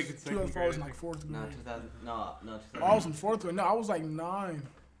 Dude, I was like in second 2004 was in grade. like 4th No, grade. 2000. No, 2000. Oh, I was in 4th grade. No, I was like 9.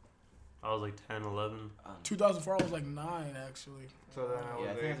 I was like 10, 11. 2004, I was like 9 actually. So then I was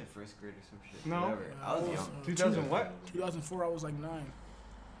Yeah, I think I there. was in first grade or some shit. No. Whatever. I was young. 2000 what? 2004, I was like 9.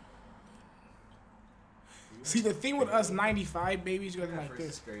 See, the thing with us 95 babies, you guys are like First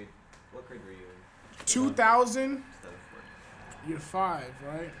this. grade. What grade were you in? 2000, 2004. you're 5,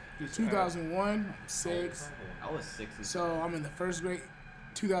 right? 2001, 6. I was 6. So I'm in the first grade.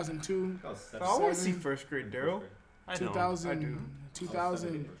 2002, I want to see 7, first grade Daryl. I know. 2000,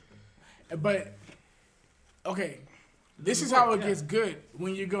 2000. But okay, this is how it gets good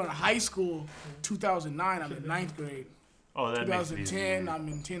when you're going to high school. 2009, I'm in 9th grade. Oh, that makes it 2010, easy. I'm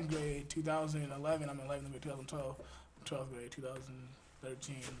in 10th grade. 2011, I'm in 11th grade. 2012, 12th grade.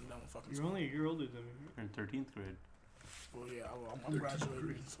 2013, I'm fucking You're school. only a year older than me. You're in 13th grade. Well, yeah, I'm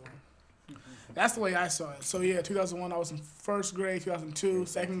graduating. So that's the way I saw it. So yeah, 2001, I was in first grade. 2002,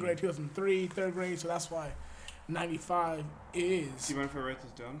 second grade. 2003, third grade. So that's why 95 Do is. you mind if I write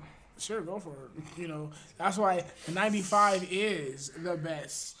this down? Sure, go for it. You know, that's why 95 is the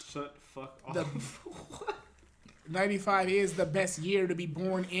best. Shut fuck off. The 95 is the best year to be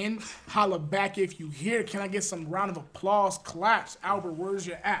born in. Holla back if you hear. Can I get some round of applause? Claps. Albert, where's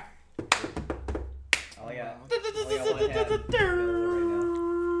your at? I got one hand right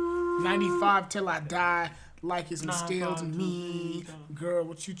now. 95 till I die. Like it's instilled in me. Girl,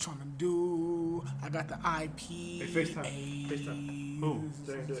 what you trying to do? I got the IP. Hey, FaceTime. FaceTime. Who?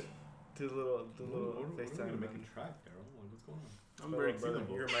 Do the little FaceTime. Making track, Daryl. What's going on? I'm very excited.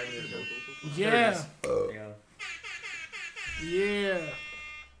 You remind me of him. Yeah. Yeah. Yeah.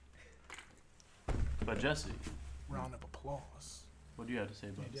 But Jesse, Round of applause. what do you have to say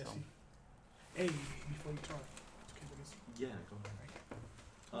about Hey, this Jesse. album? Hey, before you talk. Yeah, go ahead.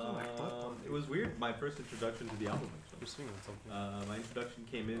 It was weird. My first introduction to the album, You're actually. singing something. My introduction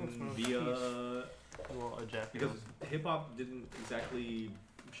came in smells via Well, a jacket. because hip hop didn't exactly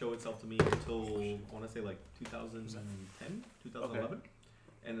show itself to me until I want to say like 2010, 2011.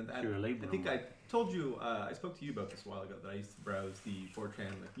 And that, You're a late I think bloomer. I told you, I spoke to you about this a while ago that I used to browse the 4chan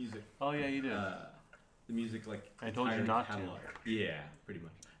like music. Oh yeah, you did. The music like I told you entire not to. catalog. Yeah, pretty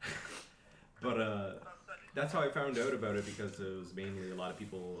much. But that's how I found out about it because it was mainly a lot of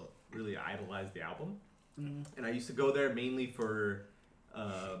people really idolized the album, and I used to go there mainly for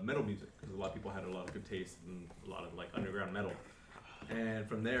metal music because a lot of people had a lot of good taste and a lot of like underground metal. And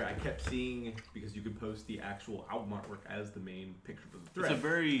from there, I kept seeing because you could post the actual album artwork as the main picture of the thread. It's a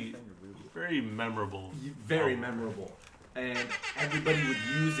very, very memorable. Very album. memorable. and everybody would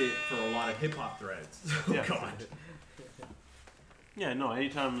use it for a lot of hip hop threads. Oh Yeah. God. Yeah, no.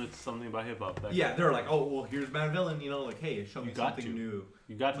 Anytime it's something about hip hop, Yeah, they're like, oh well, here's Mad Villain. You know, like, hey, show me You got something to. new.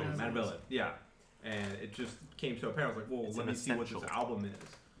 you got to. Like, listen Mad to this. Villain, yeah. And it just came so apparent. I was like, well, It's let an me see what this essential. album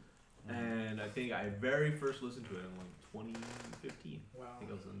is. And I think I very first listened to it in like 2015. Wow. I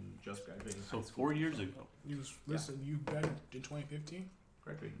think I was in just graduating. So high school. 4 years ago. You just listen. You graduated in 2015.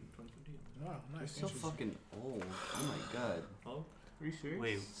 Graduated in 2015. Wow, You're nice. so Interesting. fucking old. Oh my god. Oh, Are you serious?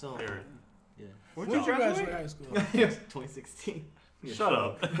 Wait, So Aaron. yeah. Where'd When you did you graduate? graduate high school? yes. 2016. Yeah, Shut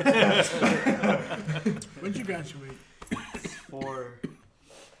up. When did you graduate? For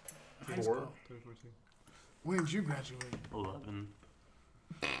High 4, school. 2014. When did you graduate? 11.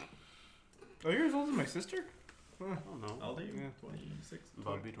 Oh, you're as old as my sister? I don't know. How old are you? Yeah. 26.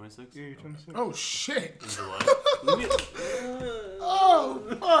 About to be 26 Yeah, you're 26. Oh shit! in July. Oh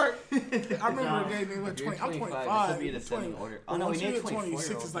fuck! I remember the day they were 20. I'm 25. 25. This will be in ascending order. Oh no, we Once you need hit 24.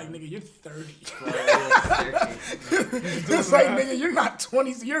 26, it's like nigga, you're 30. Staircase. It's like nigga, you're not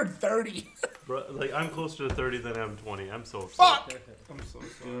 20, you're 30. Bro, like I'm closer to 30 than I'm 20. I'm so upset. Fuck! I'm so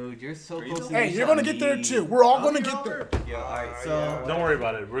sorry. Dude, you're so Are you close to Hey, me, you're gonna get there Shawnee. too. We're all gonna get there. Yo, alright, so yeah. Don't worry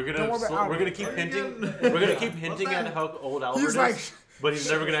about it. We're Don't gonna worry about we're gonna Albert. keep hinting. We're gonna keep hinting at how old Albert He's is, like, but he's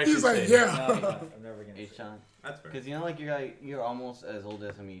never gonna actually he's like, say it. yeah. No, I'm never gonna. hey Sean, That's fair. because you know, like you're almost as old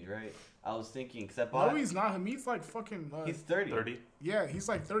as Hamid, right? I was thinking, cause I bought. No, he's not. Hamid's like fucking. He's 30. 30. Yeah, he's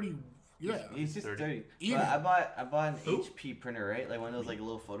like 30. Yeah. He's just 30. 30. Even. But I bought an HP printer, right? Like one of those like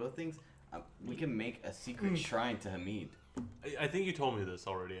little photo things. We can make a secret shrine to Hamid. I think you told me this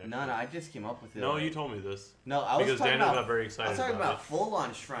already. Actually. No, I just came up with it. No, you told me this. No, I was Because talking Daniel about. got very I was excited talking about about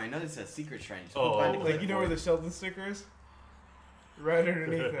full-on shrine. No, it's a secret shrine. Just Oh, find a like, clip Like, you know for where the it. Sheldon sticker is? Right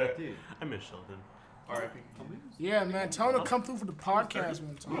underneath that. Dude, I miss Sheldon. R.I.P. Yeah, man. Tell him to come through for the podcast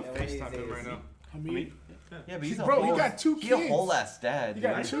one I'm time. gonna FaceTime him right now. Hamid. yeah, but he's a Bro, whole, you got 2 He a kids. whole ass dad. You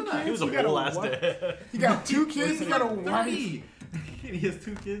dude. got 2 kids. He was a you got whole ass wife- dad. You got 2 kids. You got a wife. He has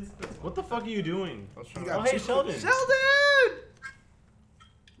 2 kids. What the fuck are you doing? I was trying You to- got Oh, hey, 2 Sheldon. Sheldon!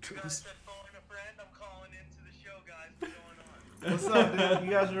 What's up, dude? You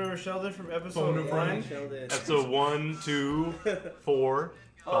guys remember Sheldon from episode Phone a friend? Sheldon. Episode 1, 2, 4,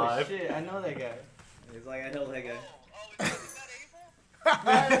 Oh 5. shit, I know that guy. He's like, I know that guy.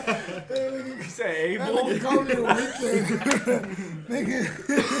 You say That Abel? nigga called me a weekend.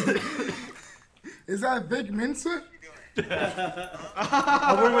 Nigga. Is that Big Mensa?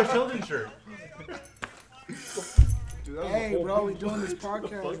 I'm wearing my Sheldon shirt. Dude, that was Hey, a whole bro, we doing this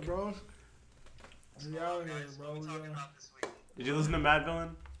podcast, bro. We out here, bro. Did you listen to Mad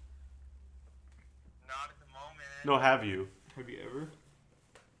Villain? Not at the moment. No, have you? Have you ever?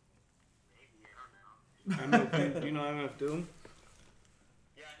 I know, do you know MF Doom?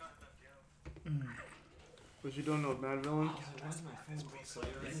 Yeah, I know it's What you don't know, Mad Villain? Try some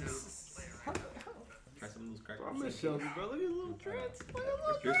of those crackers. Bro, I miss Sheldon, bro. Look at his little dreads.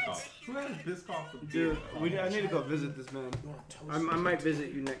 Biscoff. Who has Biscoff? Dude, I need to go visit this man. I might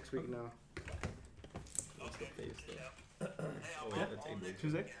visit you next week now. What's the face though? Oh wait, that's Abel.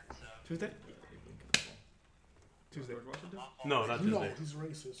 Tuesday? Tuesday? Tuesday. George Washington? No, not No, Tuesday. he's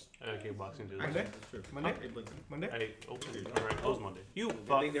racist. I got kickboxing Tuesday. Monday? That's true. Monday? Abel. Monday? I opened. Alright, closed Monday. You I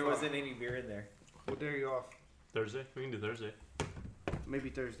fuck. think there wasn't any beer in there. What day are you off? Thursday? We can do Thursday. Maybe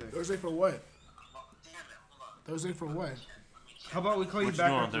Thursday. Thursday for what? Thursday for what? How about we call you What you back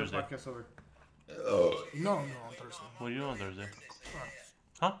doing on after the Thursday? podcast over? No, on Thursday. What are you doing on Thursday?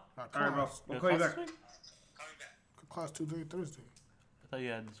 Huh? Alright, bro. Class. We'll You call you have back. class this week? Class Tuesday, Thursday. I thought you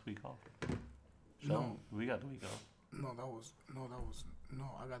had this week off. No. We got the week off. No,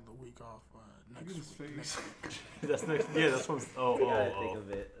 I got the week off Look next at his week. face. That's next. Yeah, that's what. Oh, I gotta think oh,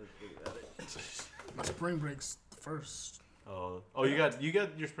 of it. Let's think about it. My spring break's first. oh. Oh, you got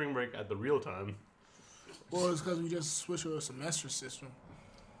your spring break at the real time. Well, it's because we just switched to a semester system.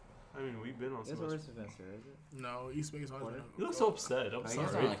 I mean, we've been on It's semester. our semester, is it? No, East Bay's always been. You look so upset. I'm I guess on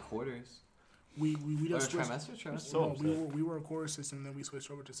sorry. like quarters. We Or just switched. trimester? So No, upset. we were a quarter system, then we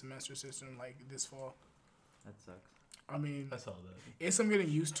switched over to semester system like this fall. That sucks. I mean, I saw that. it's I'm getting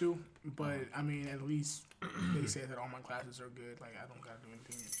used to, but I mean, at least they say that all my classes are good. Like I don't gotta do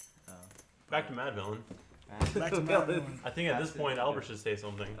anything. Back to Mad Villain. Back to Mad Villain. I think at this point Albert should say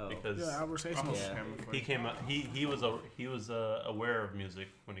something Oh. because Yeah, Albert say something. Yeah. he came out. He was aware of music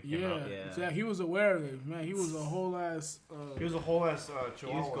when he came Yeah, out. Yeah. he was aware of it. Man, he was a whole ass. He was a whole ass He was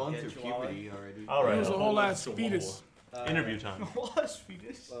chihuahua. going Yeah, through Chihuahua. puberty already. All right. he was a whole ass Chihuahua. fetus. Interview time. Whole ass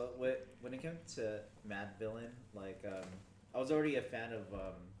fetus. Well, when it came to Mad Villain, like, I was already a fan of,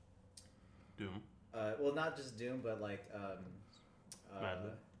 Doom. well, not just Doom, but like, Mad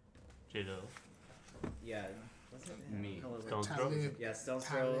Men. J-Lo. yeah, What's it? Me. Hell, like- Stone's Throw? Talib. Yeah, Stone's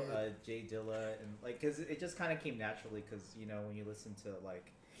Throw, Talib. Jay Dilla, and like, cause it just kind of came naturally, cause you know when you listen to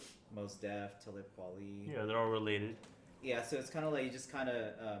like Mos Def, Talib Kweli, Yeah, they're all related. yeah, so it's kind of like you just kind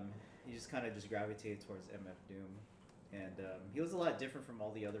of just gravitated towards MF Doom, and he was a lot different from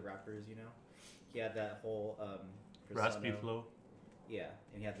all the other rappers, you know. He had that whole Raspy persona. flow. Yeah,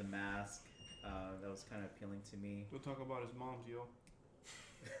 and he had the mask. That was kind of appealing to me. We'll talk about his moms, yo.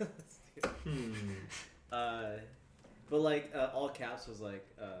 But like all caps was like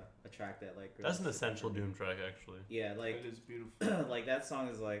a track that like That's an essential Doom track, actually. yeah, like It is beautiful. like that song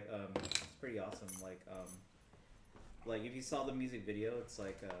is like it's pretty awesome. Like if you saw the music video, it's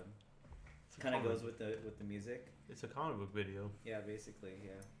like kind of goes with the music. It's a comic book video. Yeah, basically,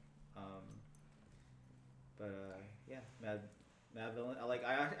 yeah. Yeah, Mad Villain.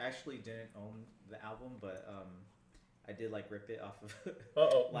 I actually didn't own the album, but I did like rip it off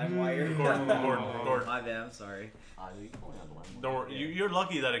of LimeWire. Gordon. My bad. I'm sorry. Don't worry. You're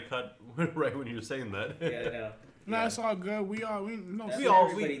lucky that it cut right when you were saying that. Yeah, I know. No, Yeah. it's all good. We no. That's We what all-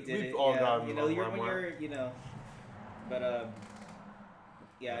 everybody we- did we've it. all yeah, gotten you know, on you're, when LimeWire. you're, you know, but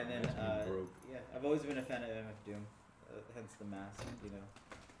yeah, and then broke. yeah, I've always been a fan of MF Doom, hence the mask, you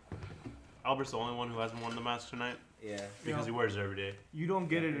know. Albert's the only one who hasn't worn the mask tonight Yeah, because he wears it every day. You don't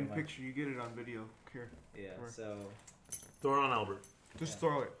get Yeah, it in pretty much. picture, you get it on video. Here. yeah. Right. So, Throw it on Albert. Just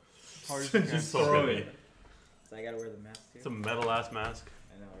throw it. Hard as you can. Just throw it. so I gotta wear the mask too. It's a metal ass mask.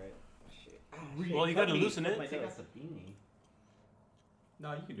 I know, right? Shit. Well, you gotta loosen it. My nose. a beanie.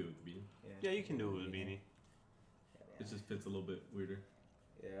 No, you can do it with the beanie. Yeah, you can do it with a beanie. It just fits a little bit weirder.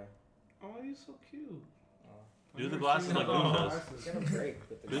 Yeah. Oh, you're so cute. Do the glasses like Doom does. It's gonna break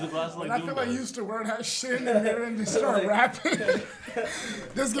with the Do the mask. glasses And like I Doom feel like you does. used to wear that shit in the mirror and just start rapping.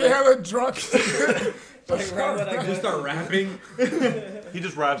 Just get hella drunk. Like, right when I go- Just start rapping. He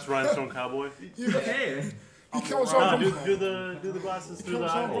just raps Rhinestone Cowboy. Hey. He comes No, home do, from do the glasses through the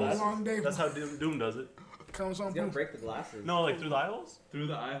comes eye home from a holes. long day. That's how Doom does it. Comes home It's gonna from. break the glasses. No, like through the eye holes. Through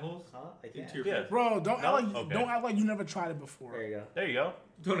the eye holes? Huh? I can't. Into your Yeah. face. Bro, don't No? act like Okay. don't act like you never tried it before. There you go. There you go.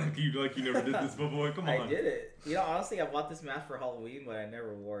 Don't act like you never did this before. Come on. I did it. You know, honestly, I bought this mask for Halloween, but I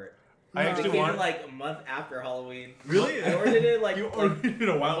never wore it. I No. It actually came in want. like a month after Halloween. Really? I ordered it like, You like ordered it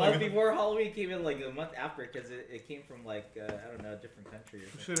a a while month ago. before Halloween. It came in like a month after because it came from like I don't know, a different country or You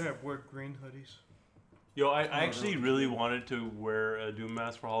something. should have worked green hoodies. Yo, I actually really wanted to wear a Doom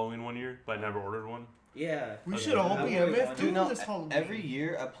mask for Halloween one year, but I never ordered one. Yeah. We Okay. should all I've be always MF wanted- Doom Dude, no, this Halloween. every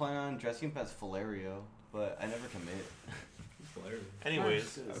year I plan on dressing up as Valerio, but I never commit. It's hilarious.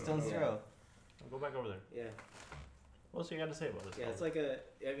 Anyways, Stone's Yeah. Throw. I'll go back over there. Yeah. What else you got to say about this? Yeah. It's like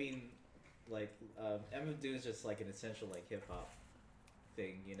I mean, like MF Doom is just like an essential like hip hop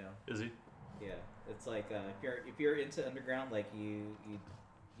thing, you know. Is he? Yeah. It's like if you're into underground, like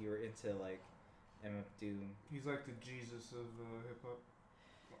you're into like MF Doom. He's like the Jesus of hip hop.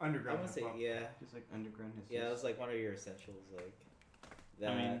 I Underground would say hip hop. yeah. He's like underground history. Yeah, it was like one of your essentials, like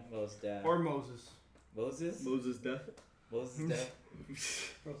that. I mean- Mos Def. Or Moses. Moses. Moses death. Moses Def.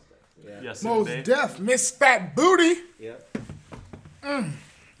 Yeah. Yes, Most Babe. deaf, Miss Fat Booty. Yep.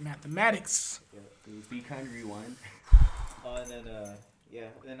 Mathematics. Be kind, rewind. Oh, and then yeah,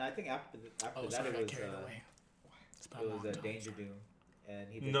 and I think after Oh, that sorry, I it got was carried away. It's about it was long time. Danger Doom, and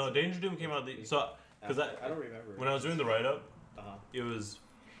he did No, some- Danger Doom came out so because I don't remember. when I was doing the write up, uh-huh. it was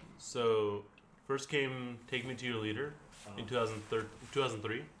so first came Take Me to Your Leader in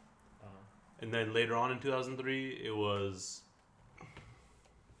 2003, Uh-huh. and then later on in 2003 it was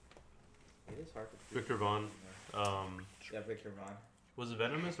It is hard to. Victor Vaughn. Yeah, Victor Vaughn. Was it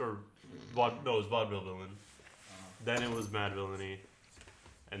Venomous or no? It was Vaudeville Villain. Uh-huh. Then it was Mad Villainy,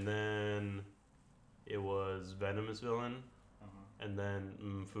 and then it was Venomous Villain, Uh-huh. and then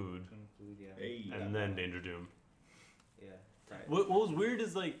Food, Food, yeah. Hey. and then Danger Doom. Yeah. Right. What was weird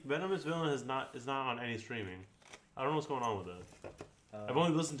is like Venomous Villain is not on any streaming. I don't know what's going on with that. I've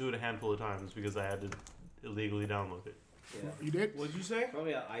only listened to it a handful of times because I had to illegally download it. Yeah. You did? What'd you say?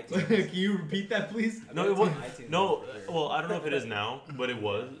 Probably on iTunes. Can you repeat that, please? I No, bet it it's was on iTunes, no. for sure. Well, I don't know if it is now, but it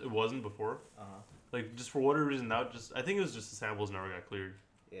was. It wasn't before. Uh-huh. Like just for whatever reason, now just I think it was just the samples never got cleared.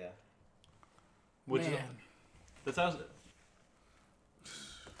 Yeah. Which Man. that's how.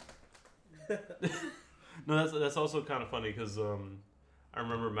 No, that's also kind of funny because I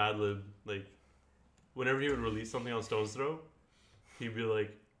remember Madlib like whenever he would release something on Stone's Throw, he'd be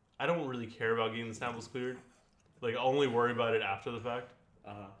like, "I don't really care about getting the samples cleared. Like, I'll only worry about it after the fact.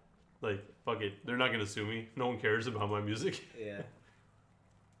 Uh-huh. Like, fuck it, they're not gonna sue me. No one cares about my music." Yeah.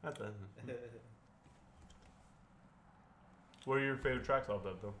 Not that. What are your favorite tracks off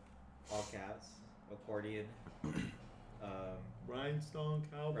that though? All caps. Accordion. Rhinestone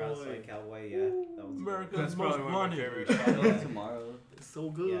Cowboy. Rhinestone Cowboy, yeah. That was America's That's most probably one of my wanted. favorites. Hello Tomorrow. It's so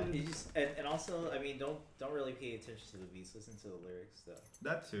good. Yeah, he just and also I mean don't really pay attention to the beats. Listen to the lyrics though.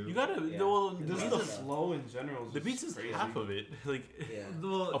 That too. You gotta. Yeah. Well, Just the Just beats the is, flow in general. the beats is crazy. half of it. Like, Yeah.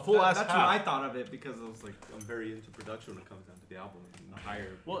 Well, A full ass That's half. what I thought of it because I was like, I'm very into production when it comes down to the album and the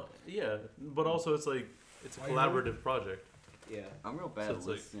higher. well, yeah, but also it's like it's a Why you collaborative project. Yeah. I'm real bad So at it's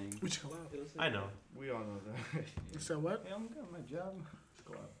like- listening. Which collab? It was I know. We all know that. You said what? Hey, I'm good at my job. Let's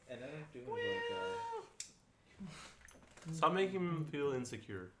go out. And then I'm doing like Stop making him feel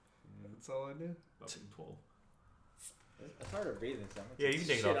insecure. That's all I do. About 12. it's hard to breathe in. So I'm Yeah, gonna you can this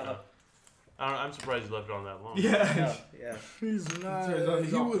take it shit off now. I'm surprised you left it on that long. Yeah. Yeah. Yeah. He's not. Turns out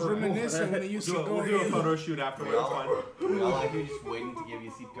he's He all was purple. reminiscing when he used to We'll go do a in. photo shoot afterwards. It's fine. We all like you just waiting to give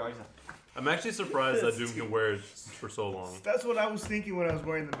you CPR. He's like, I'm actually surprised that Doom can wear it for so long. That's what I was thinking when I was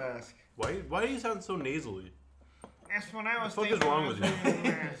wearing the mask. Why do you sound so nasally? That's what I was What the fuck is wrong with you?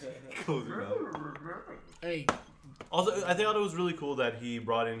 Close your mouth. Hey, Also, I thought it was really cool that he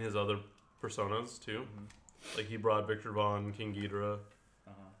brought in his other personas too. Like he brought Victor Von, King Ghidorah.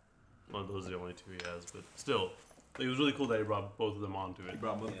 Well, those are the only two he has, but still, it was really cool that he brought both of them onto He it.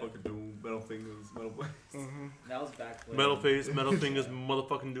 brought motherfucking Doom, Metal Fingers, Metal Boy. That was back when Metal face, metal fingers,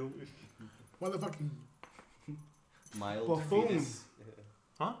 motherfucking Doom. motherfucking. mild Buffoon. fetus.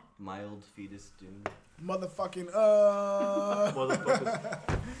 Huh? Mild fetus Doom. Motherfucking.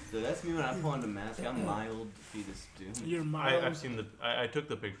 Motherfuckers. So that's me when I put on the mask. I'm mild fetus Doom. You're my. I've seen the. I took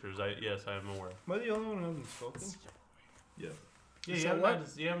the pictures. Yes, I am aware. Am I the only one who hasn't spoken? Yeah, You you said haven't,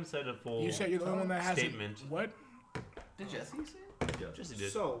 what? you haven't said a full You said you're the only one that has statement. What? Did Jesse say it? Yeah. Jesse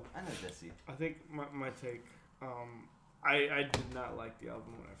did. So, I know Jesse. I think my take, I did not like the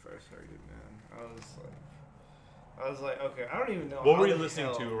album when I first heard it, man. I was like, okay, I don't even know. What how were you the listening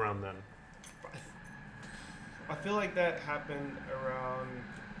hell- to around then? I feel like that happened around.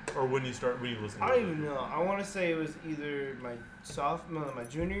 Or when you listened I to don't it? even know. I want to say it was either my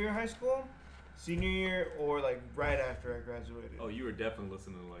junior year of high school, senior year, or like right after I graduated. Oh, you were definitely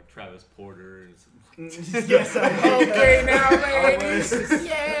listening to like Travis Porter and some, Yes, I did. Okay, now, I ladies. was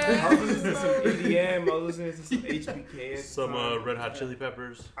Yeah. I was listening to some EDM. I was listening to some HBK. At the Some time. Red Hot Chili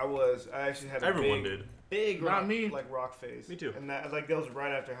Peppers. I actually had a Everyone big, did. big Not rock, me. like rock phase. Me too. And that was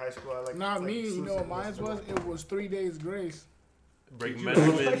right after high school. I Not like, me. You know what mine listened was? to It was 3 Days Grace. Breaking I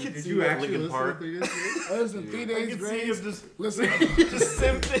Benjamin. can Did see you that. actually Linkin listen Park. to 3 Days Grace? I listened to Dude. 3 I Days can see Grace. him just Listen, just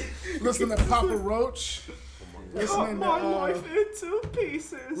simply listen to Papa Roach. cut Listening my to life into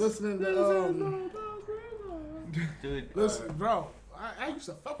pieces. listening to Dude, listen, bro. I used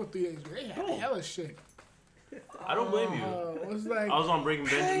to fuck with 3 Days Grace. They had hella shit. I don't blame you. It was like I was on Breaking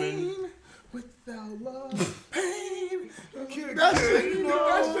Benjamin. pain without love, pain. That shit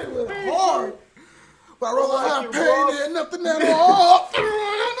was hard. But I rather have pain than nothing at all.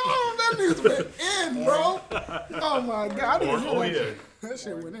 That niggas went in, bro. Oh my god, I didn't Korn. hear Oh that yeah. shit. That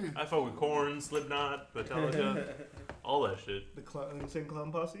shit went in. I fuck with Korn, Slipknot, Metallica, all that shit. The Insane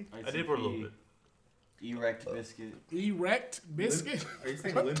Clown Posse. I did for a little bit. Erect biscuit. Erect biscuit. Are you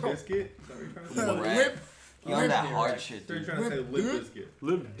saying Limp Bizkit? Is that what you're trying to say? Rat. Lip. He on that Limp. hard shit, So you're dude. trying to say Limp Limp Bizkit? Bizkit?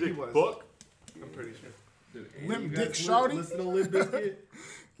 Limp Dick was. Buck. I'm pretty sure. Dude, Limp you Dick guys Shawty? Listen to Limp Bizkit?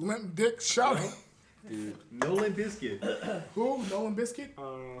 Limp dick shouting. Dude, No Limp Bizkit. Who? Nolan Biscuit?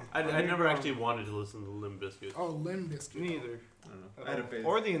 I never actually wanted to listen to Limp Bizkit. Oh, Limb Biscuit. Neither. I don't know. I had a phase.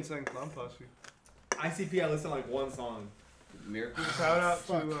 Or the Insane Clown Posse. ICP, I listened to like one song. Miracle. Shout out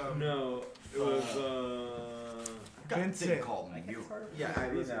Fuck. to No, it was Vincent. Called me. yeah, I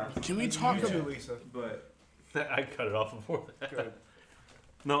listened. Can we talk You too, about? Lisa. But I cut it off before that. Good.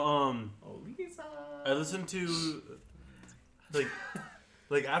 No, oh, Lisa. I listened to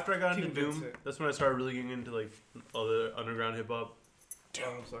like after I got into Team Doom, Vincent. that's when I started really getting into like all the underground hip hop,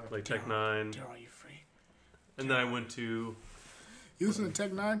 Oh, I'm sorry. like Tech Nine, Daryl, you free? and then I went to. You listen to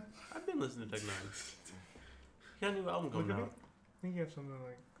Tech Nine? I've been listening to Tech Nine. He got a new album coming Look at out. I think you have something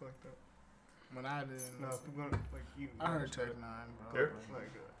like that. When I didn't. No, people don't- like you. I heard Tech Nine, bro. There? Like,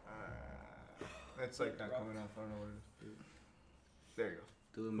 it's like not coming off. I don't know what it is. There you go.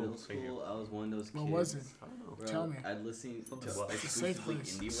 Through middle thank you. school, I was one of those kids. What was it? I don't know. Bro, Tell me. I'd listen to It's like a safe exclusively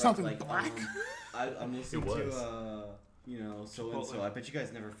place. indie rock. Something like, black. I'm listening It to was. you know, so and so. I bet you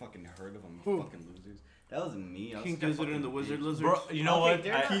guys never fucking heard of them. Who? Fucking losers. That was me. I was King such a Gizzard and fucking the Wizard bitch. Lizards. Bro, you know Okay, what?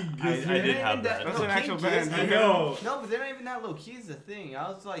 they're I not- did have that. That's No, an actual King band. Gizzard- I know. No, but they're not even that low key. Is the thing. I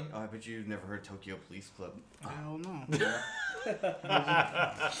was like, oh, I bet you've never heard Tokyo Police Club. Hell no. Yeah.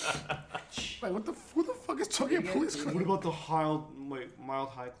 Like, who the fuck is Tokyo Police Club? What about the mild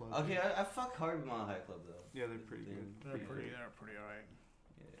high club? Okay, I fuck hard with my high club though. Yeah, they're pretty good. They're pretty alright.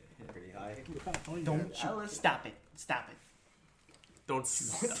 Yeah. Pretty high. lie. Don't Stop it. Stop it. Don't you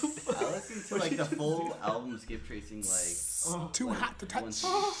stop. I listened to like the full album skip tracing like Too hot to touch.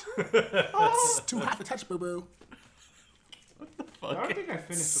 once. Too hot to touch, boo boo. I don't think I finished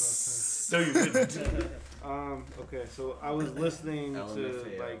what I was No, you didn't. saying. Okay, so I was listening to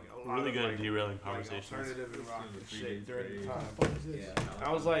LMFAO. like a lot Really of good like, at derailing like conversations. alternative and rock and shit during the time. Yeah.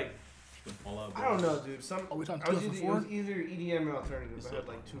 I was like, Fallout I don't Boy. know, dude. Some Oh, we talking I was either, it 2004? was either EDM or alternative. You I said had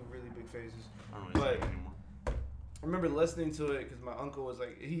like two really big phases. I don't really But- say anymore. I remember listening to it because my uncle was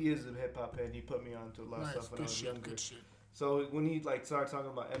like, he is a hip hop head. He put me on to a lot of Nice, stuff when I good was shit, younger. good shit. So when he like started talking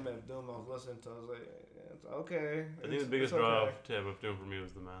about MF Doom, I was listening to. I was like, yeah, it's okay. I think the biggest draw to MF Doom for me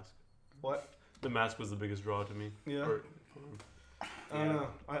was The Mask. What? The Mask was the biggest draw to me. Yeah. Or- I don't know.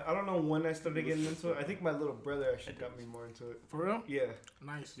 I don't know when I started getting into it. I think my little brother actually got me more into it. For real? Yeah.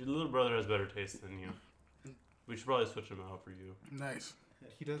 Nice. Your little brother has better taste than you. We should probably switch him out for you. Nice.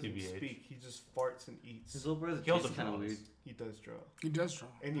 He doesn't TBH. speak. He just farts and eats. His little brother He also kind of draws. weird. He does draw. He does draw.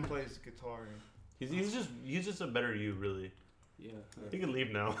 And he plays guitar. And He's just a better you, really. Yeah. You can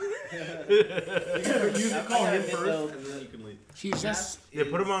leave now. You can call him admit, first, though, and then you can leave. He's just. Yeah,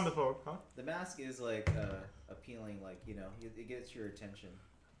 put him on the phone. Huh? The Mask is like appealing, like it gets your attention.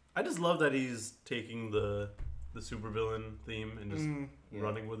 I just love that he's taking the supervillain theme and just Yeah.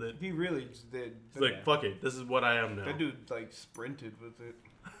 running with it. he really just did. He's like, Yeah. fuck it, this is what I am now. That dude like sprinted with it.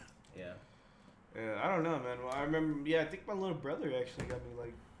 Yeah. Yeah, I don't know, man. Well, I remember. Yeah, I think my little brother actually got me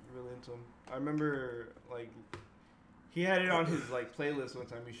like really into him. I remember like he had it on his like playlist one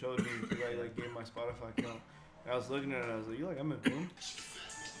time. He showed me because I like gave my Spotify account. And I was looking at it. And I was like, "You like I'm a Doom?"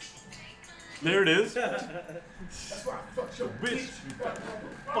 There it is. That's why I fucked your Bitch.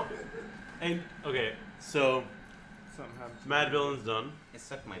 And okay, so Something happened. Mad Villain's done. It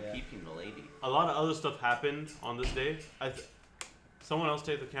sucked my Yeah. pee-pee, milady. A lot of other stuff happened on this day. Someone else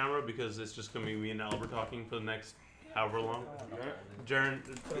take the camera because it's just gonna be me and Albert talking for the next however long. Jaren,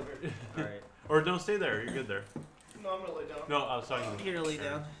 All right. or don't stay there. You're good there. No, I'm gonna lay down. No, I was talking. to You're gonna lay Jaren.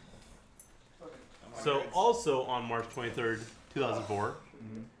 down. So also on March 23rd, 2004,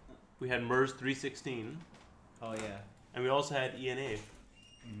 we had MERS 316, Oh yeah. and we also had ENA,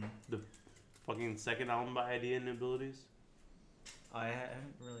 the fucking second album by Idea and Abilities. I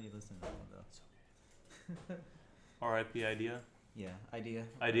haven't really listened to that one though. R.I.P. Idea. Yeah. Idea.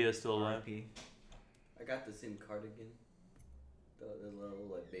 Idea is still alive. RIP. I got the same cardigan. The little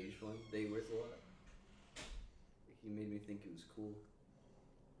like beige one. They wears a lot. He made me think it was cool.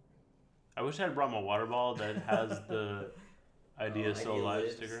 I wish I had brought my water bottle that has the Idea Still Idea Alive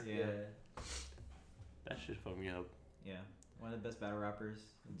lives. sticker. Yeah. That shit fucked me up. Yeah. One of the best battle rappers.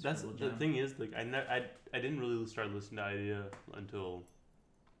 in That's Scribble the Jam. thing is, like, I didn't really start listening to Idea until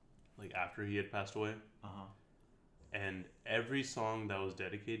like after he had passed away, Uh-huh. and every song that was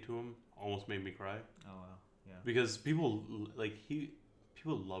dedicated to him almost made me cry Oh wow. Yeah. because people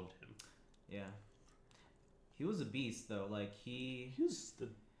loved him. Yeah. He was a beast though. Like he He was a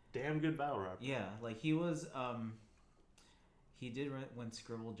damn good battle rapper. Yeah, like he was he did win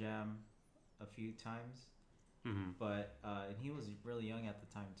Scribble Jam a few times, Mm-hmm. but and he was really young at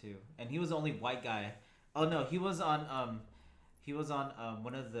the time too. And he was the only white guy. Oh no, he was on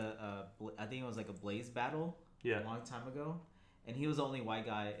one of the I think it was like a Blaze battle Yeah. a long time ago, and he was the only white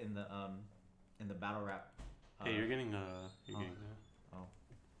guy in the battle rap. Hey, you're getting oh. Oh.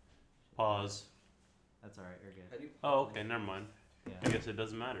 Pause. That's all right. You're good. How do you? Oh, okay, never mind. I Yeah, guess it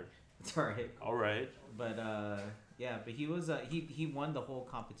doesn't matter. it's all right. All right. But yeah, but he was he won the whole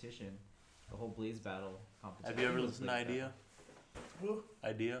competition, the whole Blaze battle competition. Have you I ever think it was listened to Blaze Idea? Who?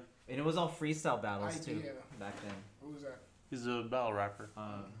 Idea? And it was all freestyle battles too Idea. back then. Who was that? He's a battle rapper.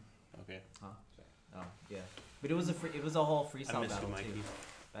 Okay. Oh yeah, but it was it was a whole I freestyle miss you, battle Mikey. too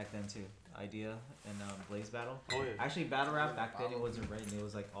back then too. Idea and Blaze battle. Oh yeah. Actually, battle rap back then it wasn't written. It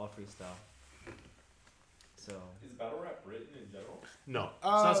was like all freestyle. So Is battle rap written in general? No, it's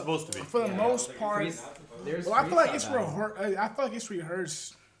not supposed to be. For the Yeah. most part, there's. well, I feel like freestyle it's battles. I feel like it's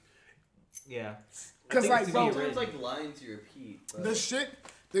rehearsed. Yeah. Cause think like, it's bro, to be Sometimes like lines you repeat. But the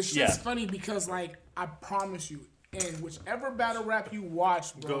shit's Yeah. funny because like I promise you, in whichever battle rap you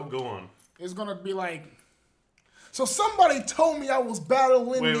watch, bro, Go on. it's gonna be like. So somebody told me I was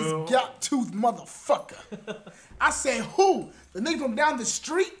battling Wait, this wait, wait. gap-toothed motherfucker. I said, who? The nigga from down the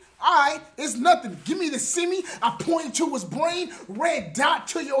street? Alright, it's nothing. Give me the simmy. I point to his brain. Red dot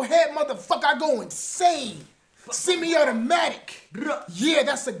to your head, motherfucker. I go insane. Semi-automatic. Yeah,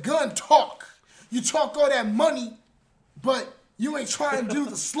 that's a gun talk. You talk all that money, but you ain't trying to do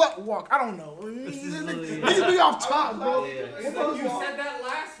the slut walk. I don't know. Niggas be off top, bro. Yeah. You said that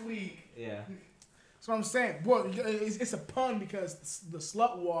last week. Yeah. That's what I'm saying. Boy, it's a pun because the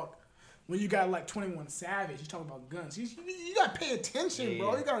slut walk when you got like 21 Savage, you talk about guns. You gotta pay attention,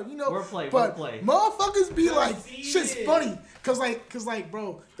 bro. Yeah. You gotta, Wordplay, but wordplay. motherfuckers be like, see shit's it. funny, cause like,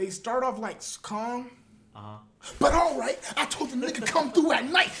 bro, they start off like calm. Uh-huh. But all right, I told the nigga come through at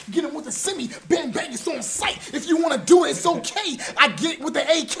night, get him with the semi, bang bang, it's on sight. If you wanna do it, it's okay. I get it with the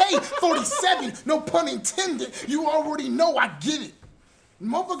AK-47, no pun intended. You already know I get it.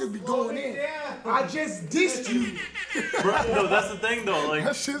 Motherfuckers be going in. I just dissed you. Bro, no, that's the thing though. Like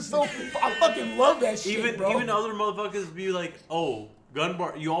That shit's so. I fucking love that shit, even bro. other motherfuckers be like, oh, gun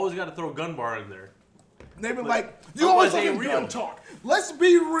bar. You always got to throw gun bar in there. They be like, you always otherwise it talking ain't gun real. talk. Let's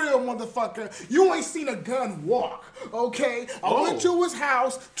be real, motherfucker. You ain't seen a gun walk, okay? I went to his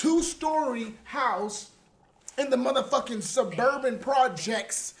house, 2-story house, in the motherfucking suburban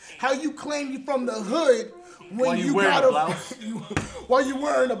projects. How you claim you from the hood when While you you wearing got a blouse? while you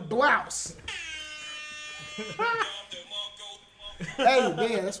wearing a blouse. Hey,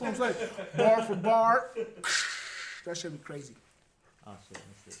 man, that's what I'm saying. Bar for bar. That should be crazy. Oh shit,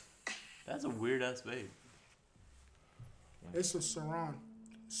 that's it. That's a weird ass vape. It's a Saran.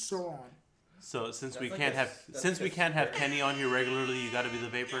 So since we like can't a- have that's since like we a can't have spray. Kenny on here regularly, you got to be the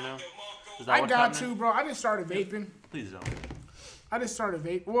vapor now. Is that I what's got happening? to, bro. I just started vaping. Please don't. I just started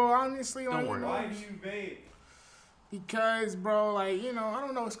vape. Well, honestly, Don't like, worry. Why do you vape? because, bro, like, I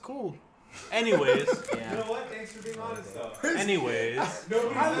don't know, it's cool. Anyways, You know what? Thanks for being honest, though. anyways,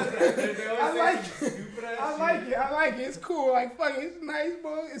 Nobody says that. They always I say like some it. stupid ass I like it. It's cool. Like, fuck it. It's nice,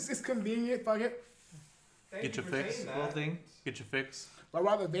 bro. It's convenient. Fuck it. Thank Get you your for fix. saying Cool that. thing. get your fix. I'd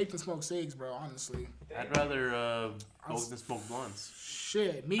rather vape than smoke cigs, bro, honestly. I'd rather smoke than smoke blunts.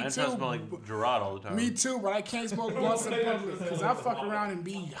 Shit, me I too. just smell like Gerard all the time. Me too, but I can't smoke blunts in public because I fuck around and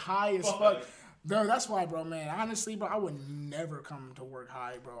be high as fuck. Bro, that's why, bro, man. Honestly, bro, I would never come to work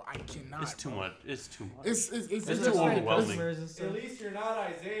high, bro. I cannot. It's too bro. much. It's too much. It's It's just too like, overwhelming. At least you're not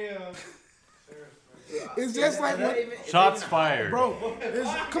Isaiah. it's just like what, Shots fired. bro.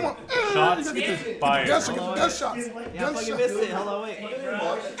 Come on. Shots You gotta get fired. gunshots. Yeah, I fucking Gunshots. missed it. Hello, wait.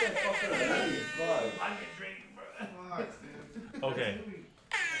 Okay.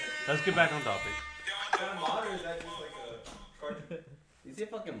 Let's get back on topic. Is he a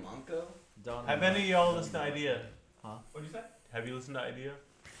fucking Monko? Don't Have any of y'all listened to Idea? What'd you say? Have you listened to Idea?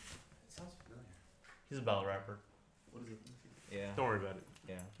 sounds familiar. He's a battle rapper. What is it? Yeah. Don't worry about it.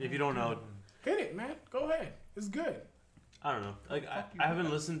 Yeah. If you don't know, Hit it, man. Go ahead. It's good. I don't know. Like I haven't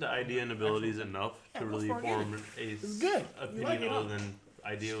listened to Idea and Abilities enough to Yeah, really go for it. form a It's good. You opinion like it, other huh? than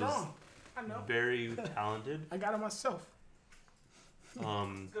Idea was Strong. I know. very talented. I got it myself.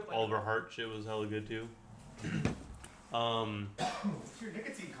 Oliver Hart shit was hella good too. It's your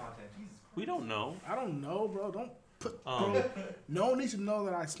nicotine content. Jesus We don't know. I don't know, bro. Don't put. Um, Bro, no one needs to know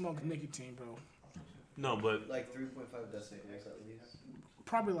that I smoke nicotine, bro. no, but Like 3.5 decibels at least.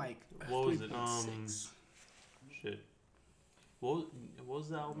 Probably like what was it? 3.6. Shit. What was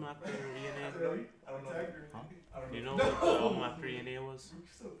the album after ENA? I don't know. Do you know what the album after ENA was?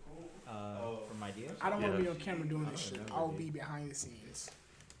 From ideas. I don't want to Yeah. be on camera doing this shit. I'll be behind the scenes.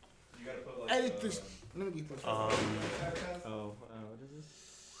 You gotta put like. Edit this. Let me get this. Oh, what is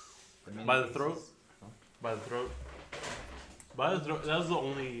this? By the Throat. By the Throat. By the Throat. That was the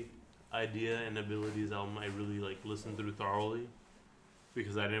only Idea and Abilities album I really like listened through thoroughly,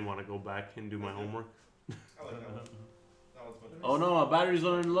 because I didn't want to go back and do my homework. I like that one. That one's fun. Oh no, my battery's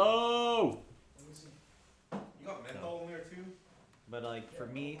running low. You got menthol in there too? But like for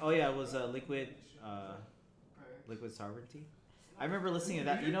me, oh yeah, it was Liquid Sovereignty. I remember listening to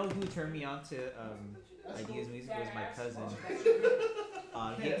that. You know who turned me on to Ideas music was my cousin.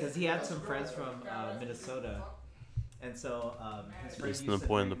 Because he had some friends from Minnesota, and so his friends This is the used to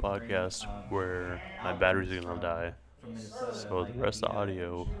point in the bring, podcast where my albums battery's gonna die, from Minnesota, so the like, rest of the you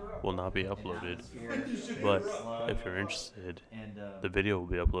know, audio will not be uploaded. Atmosphere, But Slug, if you're interested, and the video will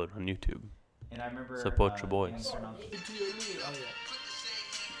be uploaded on YouTube. and I remember support your boys. getting turned on to- Oh yeah.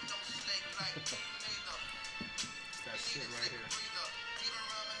 That shit right here.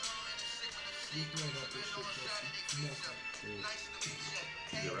 You know about this shit, Jesse. Nothing.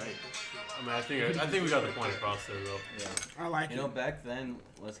 You're right. I mean, I think we got the point across there, though. I like You know, it. back then,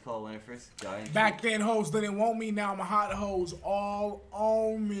 let's call it when I first got into Back then, hoes didn't want me. Now I'm a hot hose all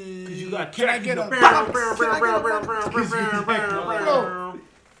on me. You got Can I get a checked. box? Can I get a box? Bro,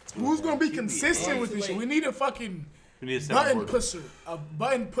 who's gonna be consistent with this shit? We need a fucking We need a button soundboard. pusher. A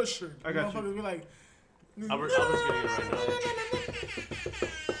button pusher. I got you. Motherfuckers be like, Albert's getting it right now.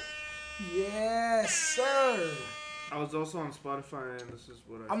 yes, sir. I was also on Spotify, and this is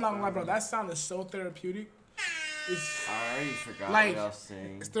what I'm not gonna lie, bro. That sounded so therapeutic. It's I already forgot Like- what I was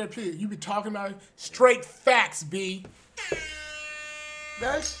saying. It's therapeutic. You be talking about straight facts, B.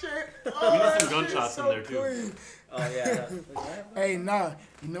 That shit. We Oh, need that some shit's gunshots in so there, too. clean. Oh yeah. Hey, nah.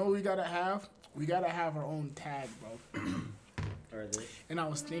 You know what we gotta have? We gotta have our own tag, bro. Or this. And I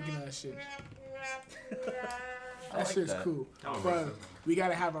was thinking of that shit. That like shit's that. cool. Oh, But we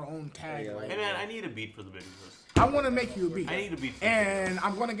gotta have our own tag. Yeah. Like, Hey man, I need a beat for the baby puss. I want to make you a beat. I need a beat for And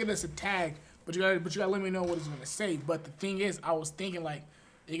I'm gonna get us a tag, but you gotta let me know what it's gonna say. But the thing is, I was thinking like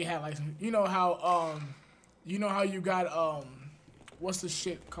you can have like some, you know how you got what's the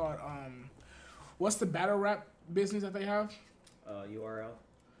shit called what's the battle rap business that they have? URL.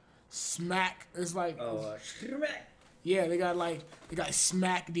 Smack. It's like Smack. yeah, they got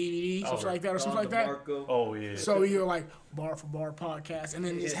Smack DVD, something like that, or something like that. Oh yeah. So you're like bar for bar podcast, and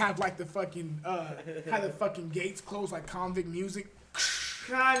then just have like the fucking have the fucking gates closed like convict music.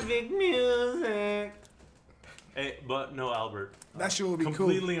 Convict music. Hey, but no, Albert. That shit would be cool.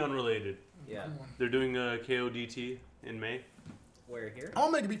 Completely unrelated. Yeah. They're doing a KODT in May. Where here?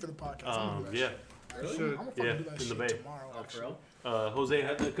 I'll make a beat for the podcast. I'm gonna do that Yeah. shit. You I'm should. gonna fucking Yeah, do that in shit the Bay. tomorrow. Oh, for actually. real?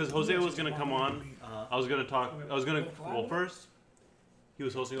 Jose, because Jose was gonna come on. Uh-huh. I was gonna. Well, first, he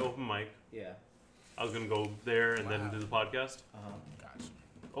was hosting open mic. Yeah. I was gonna go there and then do the podcast. Uh-huh. Gotcha.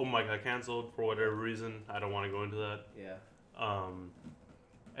 Open mic got canceled for whatever reason. I don't want to go into that. Yeah.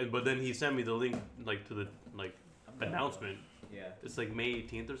 But then he sent me the link like to the like I'm down to announcement. go. Yeah. It's like May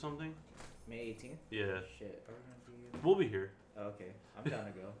 18th or something. May 18th? Yeah, Shit. Are we gonna be... we'll be here. Oh, okay. I'm down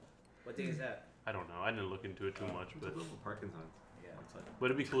to go. What day is that? I don't know. I didn't look into it too much, but parking signs. Yeah.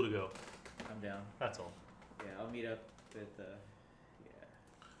 it'd be cool to go. I'm down. That's all. Yeah, I'll meet up with yeah.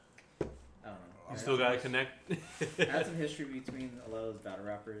 I don't know. You still gotta connect. I had some history between a lot of those battle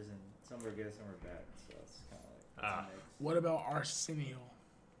rappers, and some were good, some were bad. So it's kind of like that's a mix. What about Arsenio?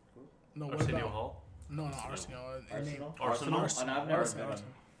 No, what Arsenio about Hall. no Arsenio? Arsenal. Arsenal? And I've never Arsenal. met him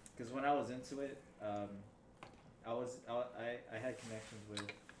because when I was into it, I had connections with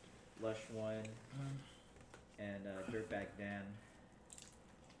Lush One and Dirtbag Dan.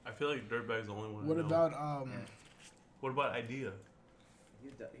 I feel like Dirtbag's the only one. What I know. about What about Idea? He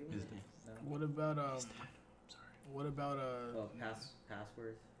was His no. what about what about Well,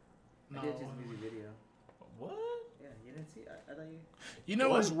 passwords. no? I did his music video. What? Yeah, you didn't see? I thought you. You know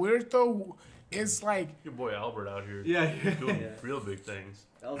What? what's weird though? It's like Your boy Albert out here Yeah. doing Yeah. real big things.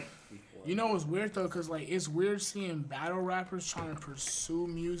 That was before. you know what's weird though, cause like it's weird seeing battle rappers trying to pursue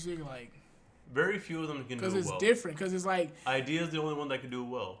music, like Very few of them can do cause it it's well. different, cause it's like Idea's the only one that can do it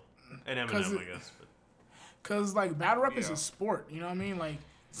well, and Eminem, 'Cause I guess. But cause like battle rap is Yeah. a sport, you know what I mean? Like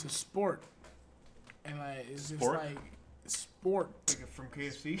it's a sport, and like it's just Sport? like sport. Like from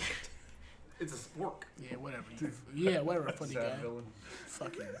KFC. It's a spork. Yeah, whatever. Whatever. Funny guy. Sad villain.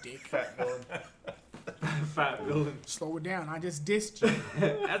 Fucking dick. Fat villain. Fat villain. Slow it down. I just dissed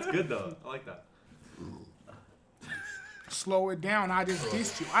you. That's good though. I like that. Slow it down. I just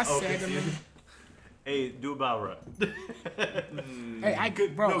dissed you. I said to him. hey, do a battle rap. Hey, I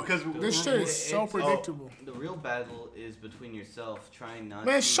could, bro. No, 'cause this shit is so it's- predictable. The real battle is between yourself, trying not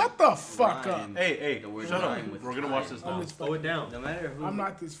Man, to shut the fuck up. rhyme Hey, the word shut up. dying with We're gonna watch time. this I'm now. just Slow it down. No matter who. I'm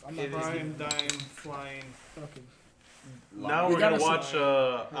not this. I'm not It this. is- Flying, dying, flying. Fucking. Now We we're gonna gotta watch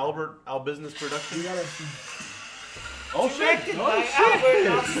Albert Al Business Production. We gotta. Oh shit!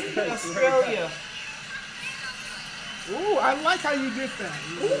 Australia. Ooh, I like how you did that.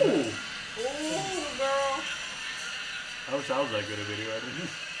 Ooh. Ooh, girl. I wish I was that good at video editing.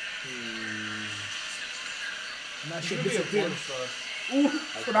 And that shit Should be a porn disappeared. star. Ooh,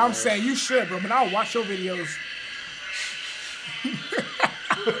 that's what I'm saying. You should, bro. But I'll watch your videos.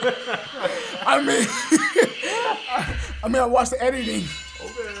 I mean, I watch the editing.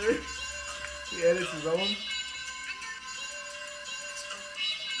 Okay. He edits his own.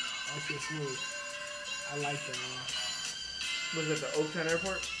 That's just smooth. I like that, man. Was it the Oaktown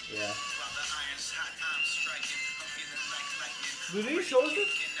Airport? Yeah. Did he show us this?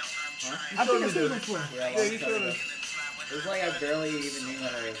 I think I said it before. Yeah, Yeah, he showed us. It was like I barely even knew how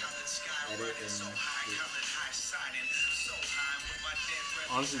to edit and shoot.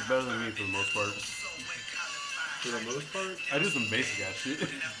 Honestly, it's better than me for the most part. For the most part. I do some basic ass shit.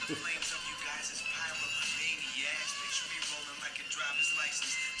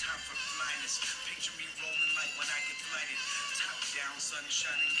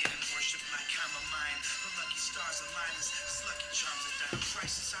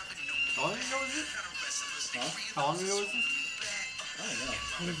 How long ago was this? How long ago was this? I don't know.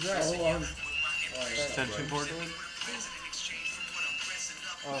 What is that? Extension cord.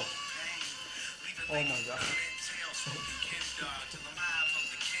 Oh. Oh my god.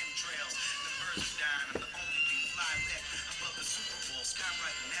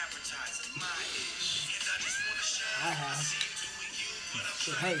 I have.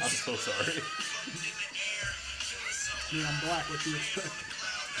 Hey, I'm so sorry. yeah, I'm black. What you expect?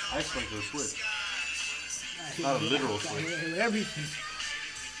 I expected a switch. I hate Not a it. literal I switch. hate everything.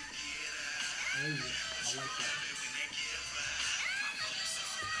 Crazy. I like that.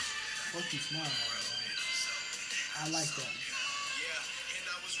 What you smile at, man? I like that.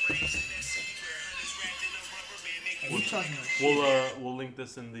 Hey, you talking about shit. We'll link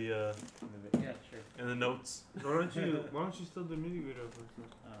this in the Yeah, sure. in the notes. Why don't you still do music video for us?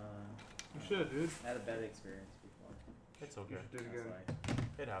 You should, dude. I had a bad experience before. It's You okay. should do it That's again.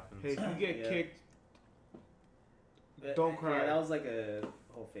 why. It happens. Hey, if you get Yeah. kicked, But, don't cry. Yeah, that was like a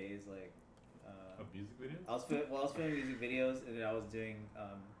whole phase. Like, A music video? I was filming music videos, and then I was doing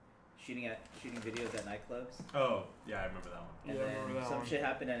shooting videos at nightclubs. Oh, yeah, I remember that one. And Yeah, I then remember that some one. shit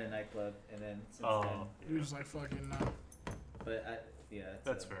happened at a nightclub, and then since Oh. then, You was like fucking. but yeah,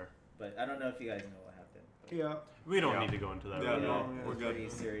 That's fair. But I don't know if you guys know what happened. But yeah. We don't Yeah. need to go into that Yeah, right no, now. it we're was good. pretty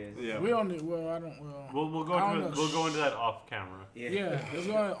serious. Yeah. We don't need. Well, I don't. Well. We'll go I into don't it, know. we'll go into that off camera. Yeah, let's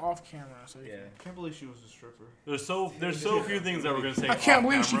go off camera. So you Yeah. I can't believe she was a stripper. There's so few things that we're gonna say I can't off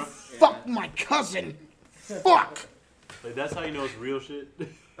believe she camera. fucked my cousin. Fuck. Like that's how you know it's real shit.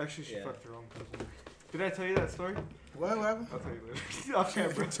 Actually, she Yeah. fucked her own cousin. Did I tell you that story? What happened? I'll tell you later. Off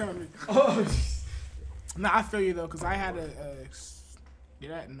camera. Tell me. Oh, Nah, I feel you though, cause I had a.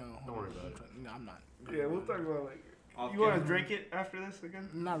 Did I? No. Don't worry about it. No, I'm not. yeah, we'll talk about like. Off You want to camera. drink it after this again?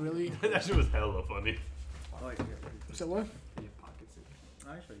 Not really. That shit was hella funny. Oh, yeah. So what? Your pockets in.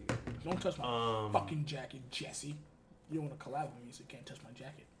 I'll show you. Don't touch my Um, fucking jacket, Jesse. You don't want to collab with me, so you can't touch my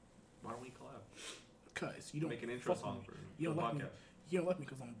jacket. Why don't we collab? Cause you don't Make an intro fuck song me. for You the don't like me. podcast. You don't like me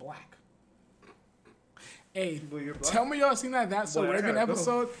because I'm black. Hey, Well, you're black. tell me y'all seen that That's So Boy, I Raven gotta go.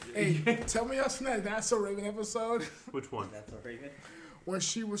 episode. Hey, tell me y'all seen that That's So Raven episode which one? That's a Raven. when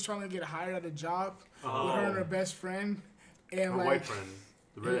she was trying to get hired at a job Oh. with her and her best friend, and Her like white friend,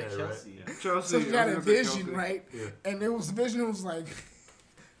 the redhead, right? Chelsea. Chelsea. so she had I'm a gonna say vision, Chelsea. right? Yeah. And it was the vision was like,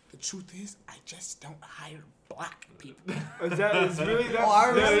 the truth is, I just don't hire black people. Is that is really that? Oh, I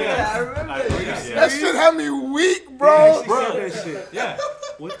remember yeah, that. I remember I- that. yeah. That shit had me weak, Bro, bro. Bro. that shit. Yeah,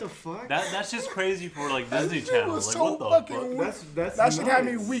 What the fuck? that's just crazy for like That Disney shit Channel. was Like so what the fucking fuck? weak. That's That shit had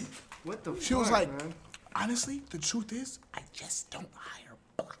me nuts. weak. What the? She was fuck, like, man? honestly, the truth is, I just don't hire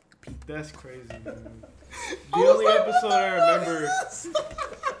black people. That's crazy, man. I The was only like, episode I remember. yes.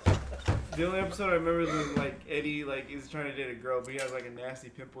 The only episode I remember is when like Eddie like is trying to date a girl, but he has like a nasty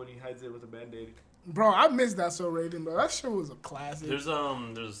pimple and he hides it with a band-aid. Bro, I missed That So Raven, bro. That shit was a classic. There's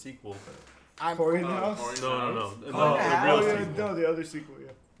a sequel. I Corey in the House? No, Oh, the the real House? yeah, sequel. no, the other sequel,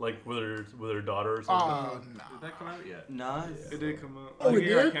 yeah. Like with her daughter or something. Oh, Did nah. that come out yet? Nah. It did come out. Oh, I think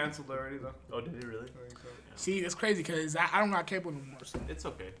it got did? canceled already though. Oh, did he really? I think so. See, it's crazy because I don't got cable anymore. So. It's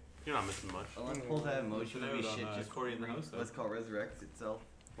okay. You're not missing much. Let's pull that emotion Put it movie out shit. on, Just Corey in the House, though. Let's call resurrects itself.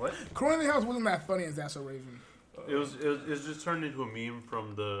 What? Corey in the House wasn't that funny as That So Raven. It was just turned into a meme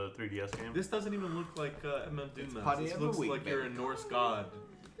from the 3DS game. This doesn't even look like MM Doom Mouse. Party This of the looks week, like you're a baby. Norse god.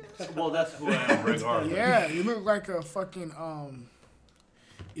 Well, that's who I am, Greg Arthur. Yeah, you look like a fucking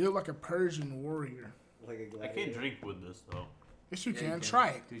you look like a Persian warrior. Like a I gladiator. can't drink with this though. Yes, you Yeah, can. you can. Try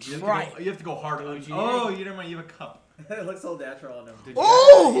it. Dude, you, Try have to go, you have to go hard on. OG. Oh, you never mind. You have a cup. It looks so natural on him. Dude,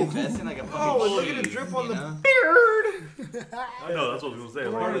 Oh! you gotta invest in like a fucking Oh, look at cheese, the drip on you the know? beard. I know that's what I was gonna say.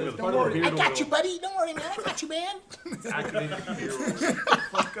 Don't Like, worry, look it's at the part floor. of the I beard. got you, buddy. Don't worry, man. I got you, man. Activated heroes.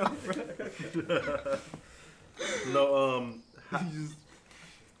 Fuck up, bro. No,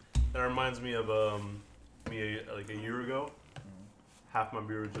 that reminds me of me like a year ago. Half my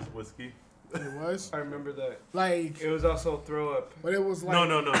beer was just whiskey. It was I remember that. like, It was also throw up. but it was like.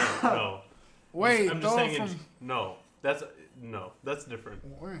 No. Wait, I'm just throw saying. from. No, that's different.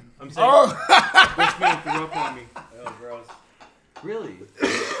 When? I'm saying. Oh, Which man threw up on me. Oh, gross. Really?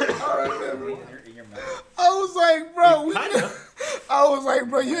 In your mouth. I was like, bro. Kinda. I was like,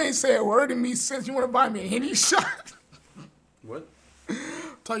 bro, you ain't say a word to me since you want to buy me a Henny shot. What?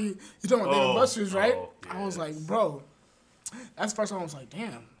 Tell you talking about Dave Oh, and Buster's, right? oh, I was like, yes. bro. That's the first time I was like,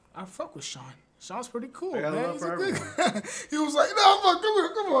 damn, I fuck with Sean. Sean's pretty cool, I got man. love He's for a good everyone. guy. He was like, no, fuck,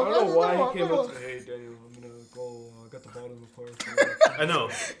 come on, I don't know man, why come on, he came come up on. to me, hey, Daniel, I'm gonna go, I got the bottle in the car. I know.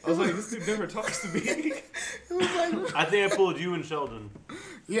 I was like, this dude never talks to me. He was like, I think I pulled you and Sheldon.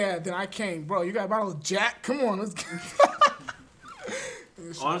 yeah, then I came, bro, you got a bottle of Jack? Come on, let's get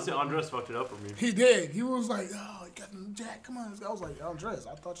Honestly, Andres fucked it up for me. He did. He was like, oh, you got some Jack, come on. Let's go. I was like, Andres,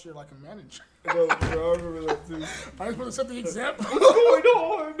 I thought you were like a manager. No, bro, I remember that too. I was supposed to set the example. What's going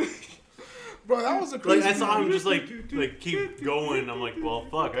on? Bro, that was was a crazy Like I saw night. him just like keep going. I'm like, well,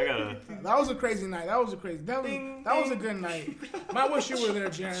 fuck, I gotta. That was a crazy night. That was a good night. I wish you were there,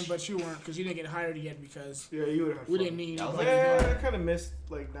 Jaren, but you weren't because you didn't get hired yet because Yeah, you would have. we didn't need. That was anybody. Yeah, I kind of missed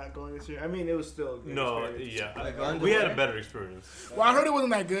like not going this year. I mean, it was still a good No, experience. yeah, Like, going to we had where? a better experience. Well, I heard it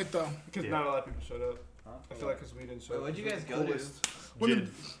wasn't that good though. Because Yeah. not a lot of people showed up. I feel like because we didn't show Wait, up. where'd you it guys was go to? coolest.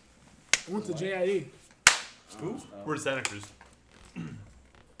 Jid. Went to JID. We're Santa Cruz.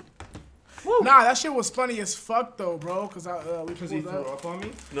 Nah, that shit was funny as fuck though, bro. Cause we Because he pulled threw up. up on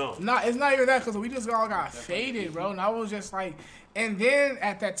me. No, Nah, it's not even that. Cause we just all got faded, bro. And I was just like, and then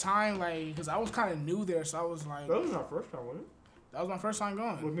at that time, like, cause I was kind of new there, so I was like, That was our first time, wasn't it? that was my first time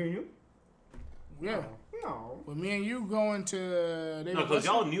going. With me and you? Yeah, No. with me and you going to. no, David because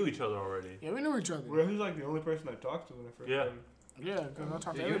Weston. y'all knew each other already. Yeah, we knew each other. Well, he's like the only person I talked to when I first Yeah. started. Yeah, cause I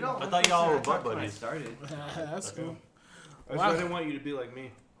talked to Dude, you know, everybody. I thought y'all were I talked butt when I buddies. started. That's cool. I Wow. didn't want you to be like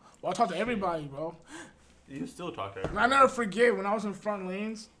me. Well, I talked to everybody, bro. You still talk to her. And I never forget when I was in front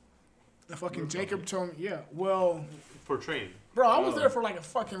lanes. The fucking Jacob told me, yeah. Well, For train. bro, I was there for like a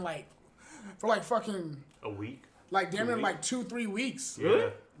fucking A week? like damn near like 2-3 weeks. Really? Yeah.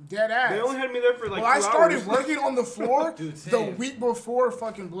 Dead ass. They only had me there for like Well, I 2 started hours. working on the floor Dude, the same. week before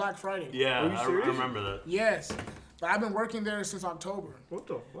fucking Black Friday. Yeah, Are you I serious? remember that. Yes. But I've been working there since October. What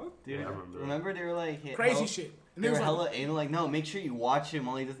the fuck? Dude, Yeah, I remember that. remember they were like hey, Crazy hell- shit. And They it were was hella like, anal, like, no, make sure you watch him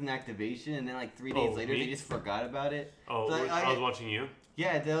while he does an activation, and then like 3 days Oh, later me? they just forgot about it. Oh, So, I was watching you.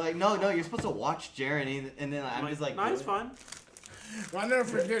 Yeah, they're like, no, you're supposed to watch Jaren, and then I'm just like, no, it's what? fine. well, I never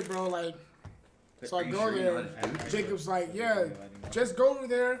forget, bro. Like, so I Are you go sure you know there. how to edit? Jacob's like, yeah, just go over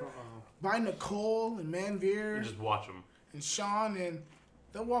there, buy Nicole and Manveer You just watch them. and Sean, and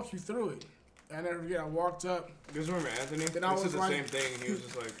they'll walk you through it. And I never forget, I walked up, You guys remember Anthony? Then I This was is the like- same thing, and he was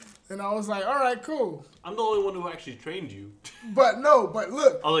just like, and I was like, all right, cool. I'm the only one who actually trained you. But look, I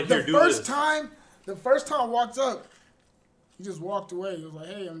was like, the here, do first this. time I walked up, he just walked away. He was like,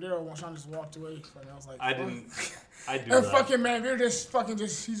 hey, I'm Daryl. Sean just walked away. And I was like, I fuck. didn't. I do And that. fucking man, they're just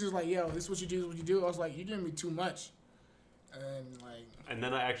he's just like, yo, this is what you do, this is what you do. I was like, you're giving me too much. And like, And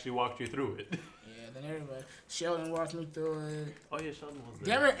then I actually walked you through it. yeah, then everybody, Sheldon walked me through it. Oh yeah, Sheldon was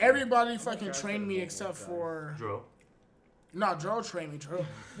there. Damn it, everybody fucking trained me except for, Dro. no, Dro trained me,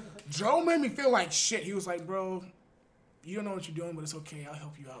 Dro made me feel like shit. He was like, bro, you don't know what you're doing, but it's okay. I'll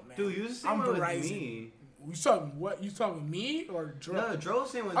help you out, man. Dude, you was the I'm same way with Verizon. me. You talking what? You talking me or Dro? No, Dro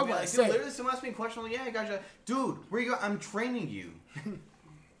was saying with I me. was Like, about to dude, say. literally, someone asked me a question. Like, yeah, I got you. Dude, where you go? I'm training you.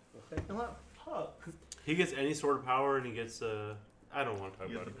 I'm like, fuck. He gets any sort of power, and he gets. I don't want to talk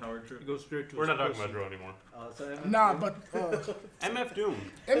You got about the it. power trip. he goes straight to We're his not talking pussy. about Dro anymore. Nah, but MF Doom.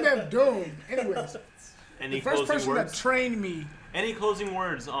 MF Doom. Anyways, Any the first closing person words? that trained me, Any closing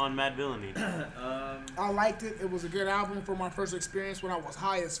words on Mad Villainy? I liked it. It was a good album for my first experience when I was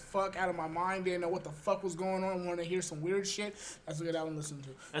high as fuck out of my mind. Didn't know what the fuck was going on. Wanted to hear some weird shit. That's a good album to listen to.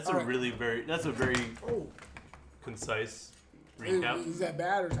 That's All a right. really That's a very Oh, concise is, recap. is that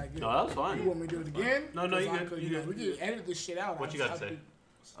bad or is that good? No, that was You fine. want me to do it again? No, no, 'Cause you I good, could, you know, good. we can edit this shit out. What I you just gotta have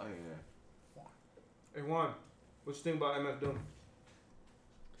say? Oh yeah. Hey Juan, what you think about MF Doom?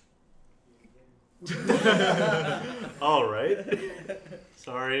 All right.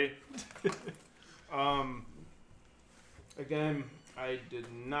 Sorry. Again, I did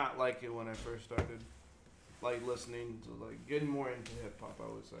not like it when I first started, like listening to like getting more into hip hop.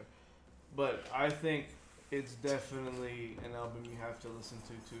 I would say, but I think it's definitely an album you have to listen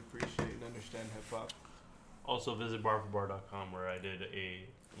to appreciate and understand hip hop. Also visit barforbar.com where I did a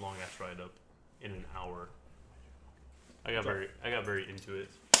long ass write up in an hour. I got very into it.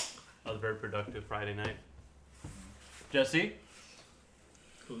 I was very productive Friday night. Jesse,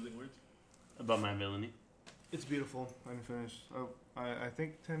 Closing words. about Mad Villainy. It's beautiful. I didn't finish. Oh, I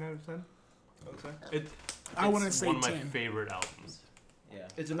think 10 out of 10. I would say I wouldn't It's say one of my 10. favorite albums. Yeah.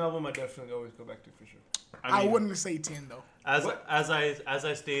 it's an album I definitely always go back to for sure. I mean, wouldn't say 10 though. As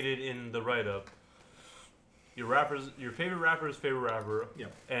I stated in the write up, your favorite rapper's favorite rapper,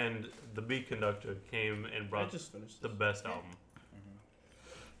 Yep. and the beat conductor came and I brought just finished. the best album.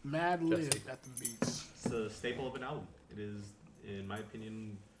 Mad Lib Jesse. at the beats. It's a staple of an album. It is, in my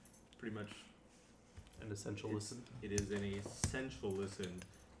opinion, pretty much An essential it's- listen. It is an essential listen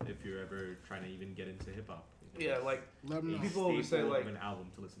if you're ever trying to even get into hip hop. Yeah, like Let me know. People always say, Staple like- of an album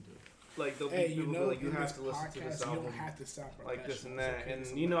to listen to. like there'll Hey, be you people know, be like you in have this to listen to podcast, this you album. don't have to sound Like this and professional. that, It's okay to and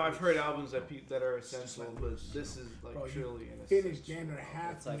say you know I've that. heard albums that are essential, but this is like Bro, you truly an Finished essential. damn near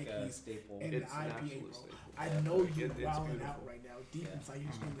half It's like a Mickey's staple. and It's the an IPA, absolute bro. staple. I Yeah. know It's you're wilding beautiful. out right now. Deep Yeah. inside, you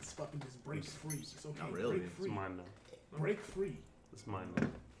just want to fucking just break free. It's okay. Not really. Break It's free. mine though. Break free. It's mine though.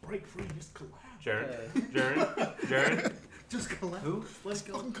 Break free. Just collab. Jaren, Okay. Jaren, Just collab. Who? Let's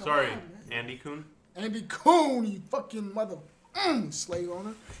go. Sorry, Andy Kuhn. Andy Coon, you fucking mother slave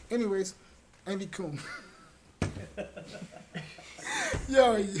owner. Anyways, Andy Coon.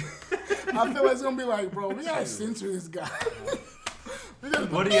 Yo, I feel like it's gonna be like, bro, we gotta censor this guy.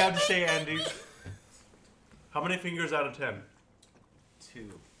 What do you have to say, Andy? How many fingers out of 10? 2.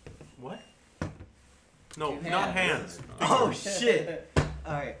 What? No, Two not hands. hands. Oh shit!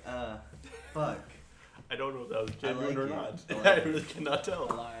 Alright, fuck. I don't know if that was I genuine or like not. it. I like I it. really cannot tell.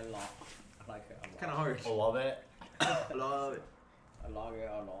 I like it a lot. I like it a lot. Kind of hard. I love it. I love it. I like it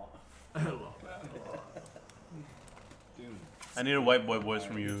a lot. I love that. I need a white boy voice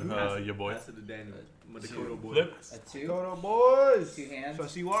from you, your boy. Pass it to Daniel. Makoto boy. Flip. A 2. Go to boys. 2 hands. So I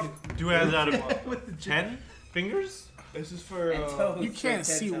see walk. 2 hands out of 10 fingers? This is for. And toes. You can't 10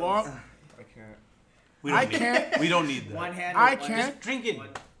 see toes. walk. I can't. We I don't need can't. We don't need that. One hand. I one- can't. Just drink it. One,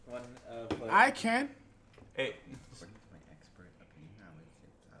 foot. I can. Hey, According to my expert opinion, I would say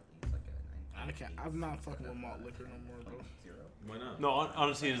it's at least like a 9. I can't. I'm not fucking with malt liquor no more, bro. 0. Why not? no,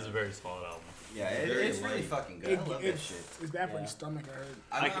 honestly, it is a very solid album. Yeah, Very it's really light. fucking good. I love that shit. It's bad for Yeah. your stomach,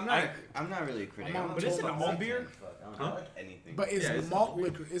 I heard. I'm not really a critic. I'm not I'm told just about a malt malt beer. I don't like anything. But it's Yeah, it's malt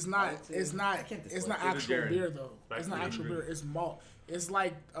liquor. It's not. Malt too. It's not. I can't It's not dislike it. actual Jared. beer though. Back It's to not the actual drink. beer. It's malt. It's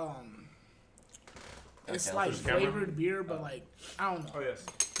like It's Okay, like so camera? flavored beer, but like I don't know. Oh yes.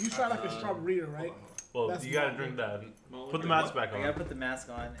 You try like a strawberry, right? Well, That's you gotta malt drink that. Well, Put the what? mask back I gotta on. put the mask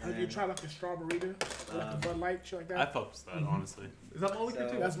on. And Have you then, tried like a strawberry, like the Bud Light, shit like I that? fuck with that, honestly. Is that all liquor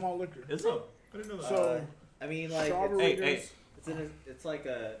So- too? That's malt liquor. Is it? I didn't know that. So I mean, like, strawberry Hey, goes. hey. it's like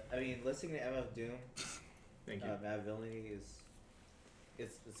a. I mean, listening to MF Doom, Thank you. Mad Villainy is.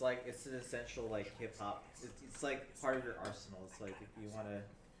 It's like it's an essential like hip hop. It's like part of your arsenal. It's like if you want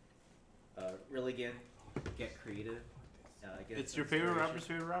to really get creative. Get It's some your favorite inspiration. rapper's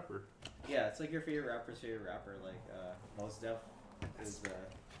favorite rapper. Yeah, it's like your favorite rapper's favorite rapper. Like Mos Def is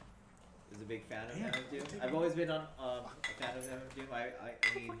a big fan of MF Doom. I've always been a fan of MF Doom. I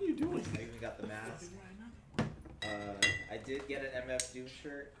mean, What are you doing? I even got the mask. I did get an MF Doom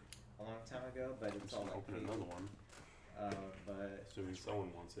shirt a long time ago, but it's all like Open pink. another one, But assuming someone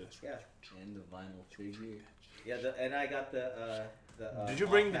wants it. yeah, And the vinyl figure. yeah, and I got the Did you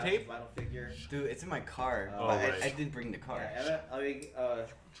bring the Outcast tape? vinyl figure. Dude, it's in my car. Oh, but right. I didn't bring the car. Yeah, I mean,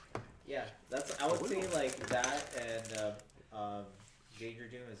 yeah, that's I would say like that and Danger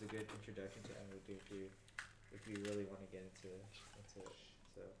Doom is a good introduction to MF Doom if you really want to get into it. So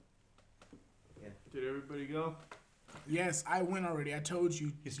Did everybody go? Yes, I went already. I told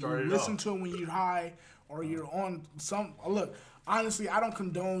you. He started You it listen off. to it when you're high or you're on some. Look, honestly, I don't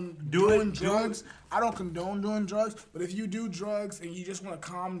condone Do doing it, do drugs. I don't condone doing drugs. But if you do drugs and you just want to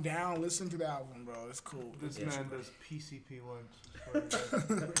calm down, listen to the album, bro. It's cool. This Yeah. man does PCP once.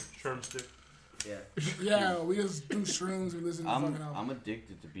 Sherm stick. yeah. Yeah, we just do shrooms. We listen to the fucking album. I'm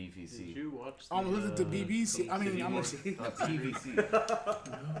addicted to BVC. Did you watch? I'm listening to BBC. I mean, I'm listening. PVC.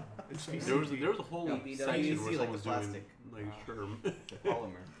 There was a whole BBW. section where like someone was the doing plastic. like Sherm. The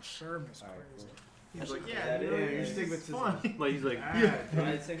polymer. Sherman's Alright, crazy. He's like, Yeah, yeah, dude, your it's stigmatism. Like he's like, My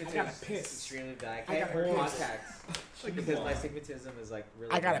astigmatism I gotta is piss. extremely bad. I I can't gotta wear piss. contacts because my astigmatism is like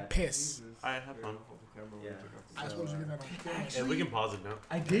really. I gotta bad. piss. I have fun. Yeah. I just want you to get that on camera. And we can pause it now.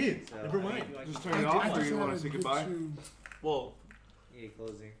 I did. So, Never I mean, mind. if you want Just to turn it I off just or you want wanna to say get goodbye? you- Well, keep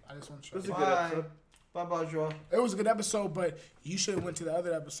closing. I just want you. This is a to- good Bye. episode. Bye bye, Joel. It was a good episode, but you should have went to the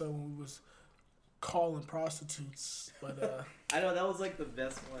other episode when we was calling prostitutes. But I know that was like the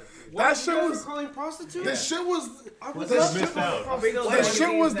best one. Too. that shit was. calling prostitutes? The shit was. I was This not missed out. I'll bring those The magazines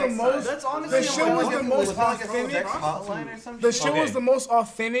shit was the next most- time. That's honestly The shit was the most authentic. Hotline or something. The shit Okay. was the most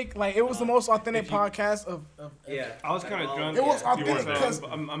authentic. Like it was the most authentic podcast of. Yeah, I was kind of Well, drunk. It was yeah. You weren't authentic there.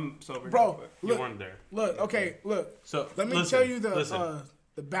 because, I'm sober. bro, now, but- you look, weren't there. okay, look. So Let me listen, tell you listen.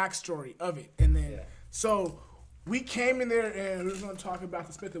 the backstory of it, and then Yeah. so we came in there and we were gonna talk about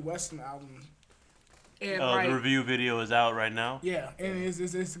the Smith and Wesson album, and like, the review video is out right now. yeah, and it's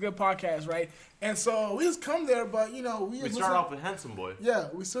a good podcast, right? And so we just come there, but you know We just start listen- off with Handsome Boy. Yeah,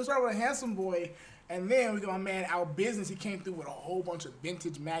 we still start with a Handsome Boy, and then we got my man Our Business. He came through with a whole bunch of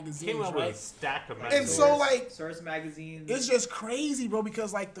vintage magazines, Came out with a right? stack of And magazines. so like Source magazine. it's just crazy, bro,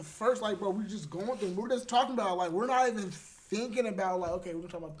 because like the first, like, bro, we're just going through, we're just talking about, like, we're not even thinking about, like, okay, we're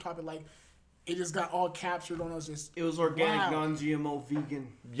gonna talk about the topic, like, it just got all captured on us, just, It was organic, Wow. non-GMO,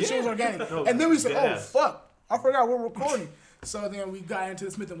 vegan. the shit was organic. No, And then we said, oh, deadass. fuck, I forgot we're recording. So then we got into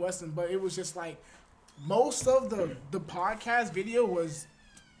the Smith & Wesson, but it was just, like, most of the podcast video was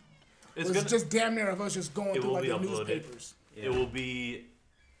just damn near of us just going It through, will like, be the uploaded. newspapers. Yeah. It will be.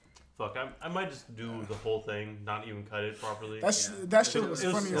 Fuck, I might just do the whole thing, not even cut it properly. That shit was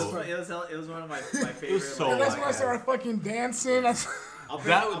It was funny as so- fuck. It was one of my favorite. so And that's when I like- started fucking dancing. That's,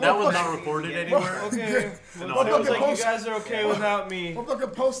 That was not recorded anywhere. Okay. No, Well, it it was like like- you guys are okay without me.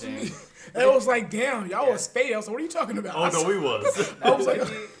 Motherfucker posted me. And it was like, damn, y'all was faded. I was like, what are you talking about? Oh no, we was. I was like,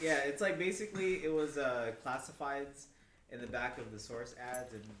 It's like basically it was classifieds in the back of the source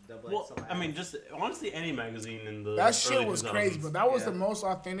ads and double Well, XL ads. I mean, just honestly, any magazine in the that shit early was 2000s. crazy, but that was Yeah. the most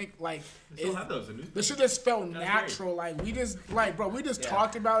authentic. Like, They still have those in newspapers. the shit just felt That's natural. Like, we just, like, bro, we just Yeah.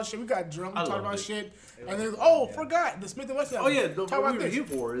 talked about shit. We got drunk, we I talked loved about it. shit. It And was then, fun, yeah. forgot the Smith and Wesson. Oh yeah, talk what about we were this. here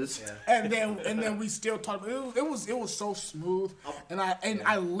for is. Yeah. And then we still talk. It was so smooth, and I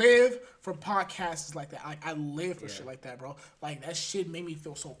Yeah. live for podcasts like that. I live for Yeah. shit like that, bro. Like that shit made me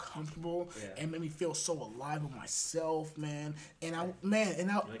feel so comfortable Yeah. and made me feel so alive with myself, man. And I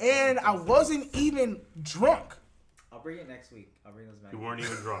Like wasn't even drunk. I'll bring it next week. I'll bring those You magazines. weren't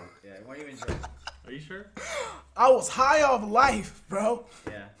even drunk. Yeah, it weren't even drunk. Are you sure? I was high off life, bro.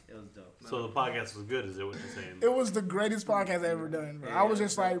 Yeah, it was dope. So the podcast was good, is it what you're saying? It was the greatest podcast I've ever done, bro. I was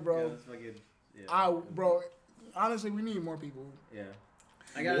just like, Yeah, bro, it was fucking, bro. Honestly, we need more people. yeah.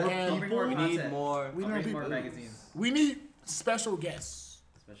 I gotta More I'll bring more We content. need more. We I'll need bring more more people. magazines. We need special guests.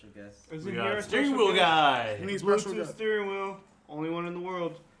 Special guests. Is We it got here a a steering special wheel guest? guy. We need special Bluetooth guests. steering wheel. Only one in the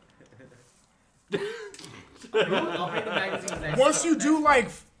world. I'll bring the magazines next Once you next do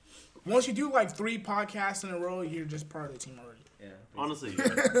week. like 3 podcasts in a row, you're just part of the team already. Yeah. Honestly,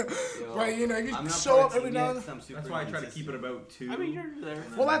 Yo, Right, you know, you I'm not show part up of every team now yet, and 'cause I'm super That's why I try to keep it inconsistent. about 2. I mean, you're there.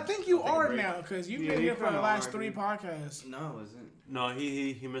 Well, I think you I'll take a are break. now because you've Yeah, been you here for the kinda last are, 3 dude. podcasts. No, it wasn't. No,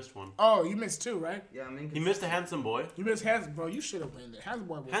 he missed one. Oh, you missed 2, right? Yeah, I'm He inconsistent. missed a handsome boy. You missed Handsome, bro. You should have won it. Handsome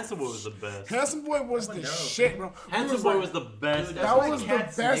Boy was Handsome boy was the best. Handsome Boy was the shit, bro. We Handsome boy like- was the best. Dude, That that's my was the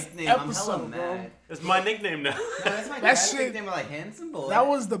cat's best nickname. I'm hella episode, bro. mad. It's my nickname now. No, that's my That cat's shit- nickname. We're like handsome boy. That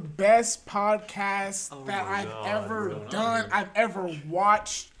was the best podcast Oh that my I've God, ever bro. done. I've ever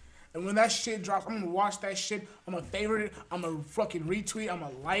watched. And when that shit drops, I'm gonna watch that shit. I'm gonna favorite it. I'm gonna fucking retweet. I'm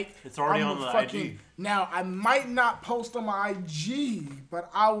gonna like. It's already I'm on gonna the IG. Now I might not post on my IG, but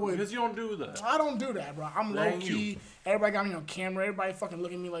I would. Because you don't do that. I don't do that, bro. I'm low Thank key. you. Everybody got me on camera. Everybody fucking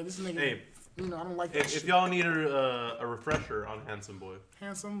look at me like this nigga. Hey, You know, I don't like that if shit. y'all need a refresher on Handsome Boy,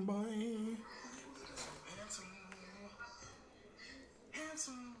 Handsome boy.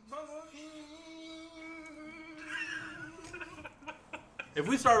 Handsome boy. if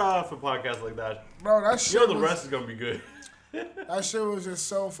we start off a podcast like that, Bro, that shit. you know the was, rest is gonna be good. That shit was just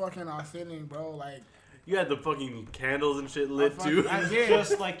so fucking authentic, bro. Like, You had the fucking candles and shit lit too. I did.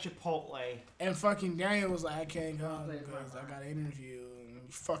 Just like Chipotle. And fucking Daniel was like, I can't come because I got an interview.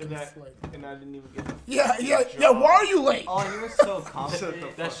 And fucking And that- like, And I didn't even get the yeah. Why are you late? Oh, you were so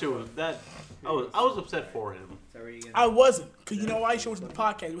confident. That shit was that. I was upset for him. So were you gonna- I wasn't. Because you know why? You showed us the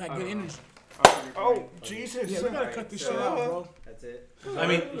podcast. We had good energy. Oh, Jesus. Yeah, we gotta cut this shit out, bro. That's it. I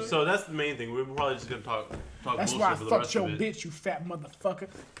mean, so that's the main thing. We're probably just gonna talk That's bullshit why I for the fucked rest your of it. bitch, you fat motherfucker.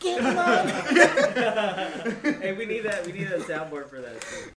 Get him out. Hey, we need that. We need a soundboard for that too.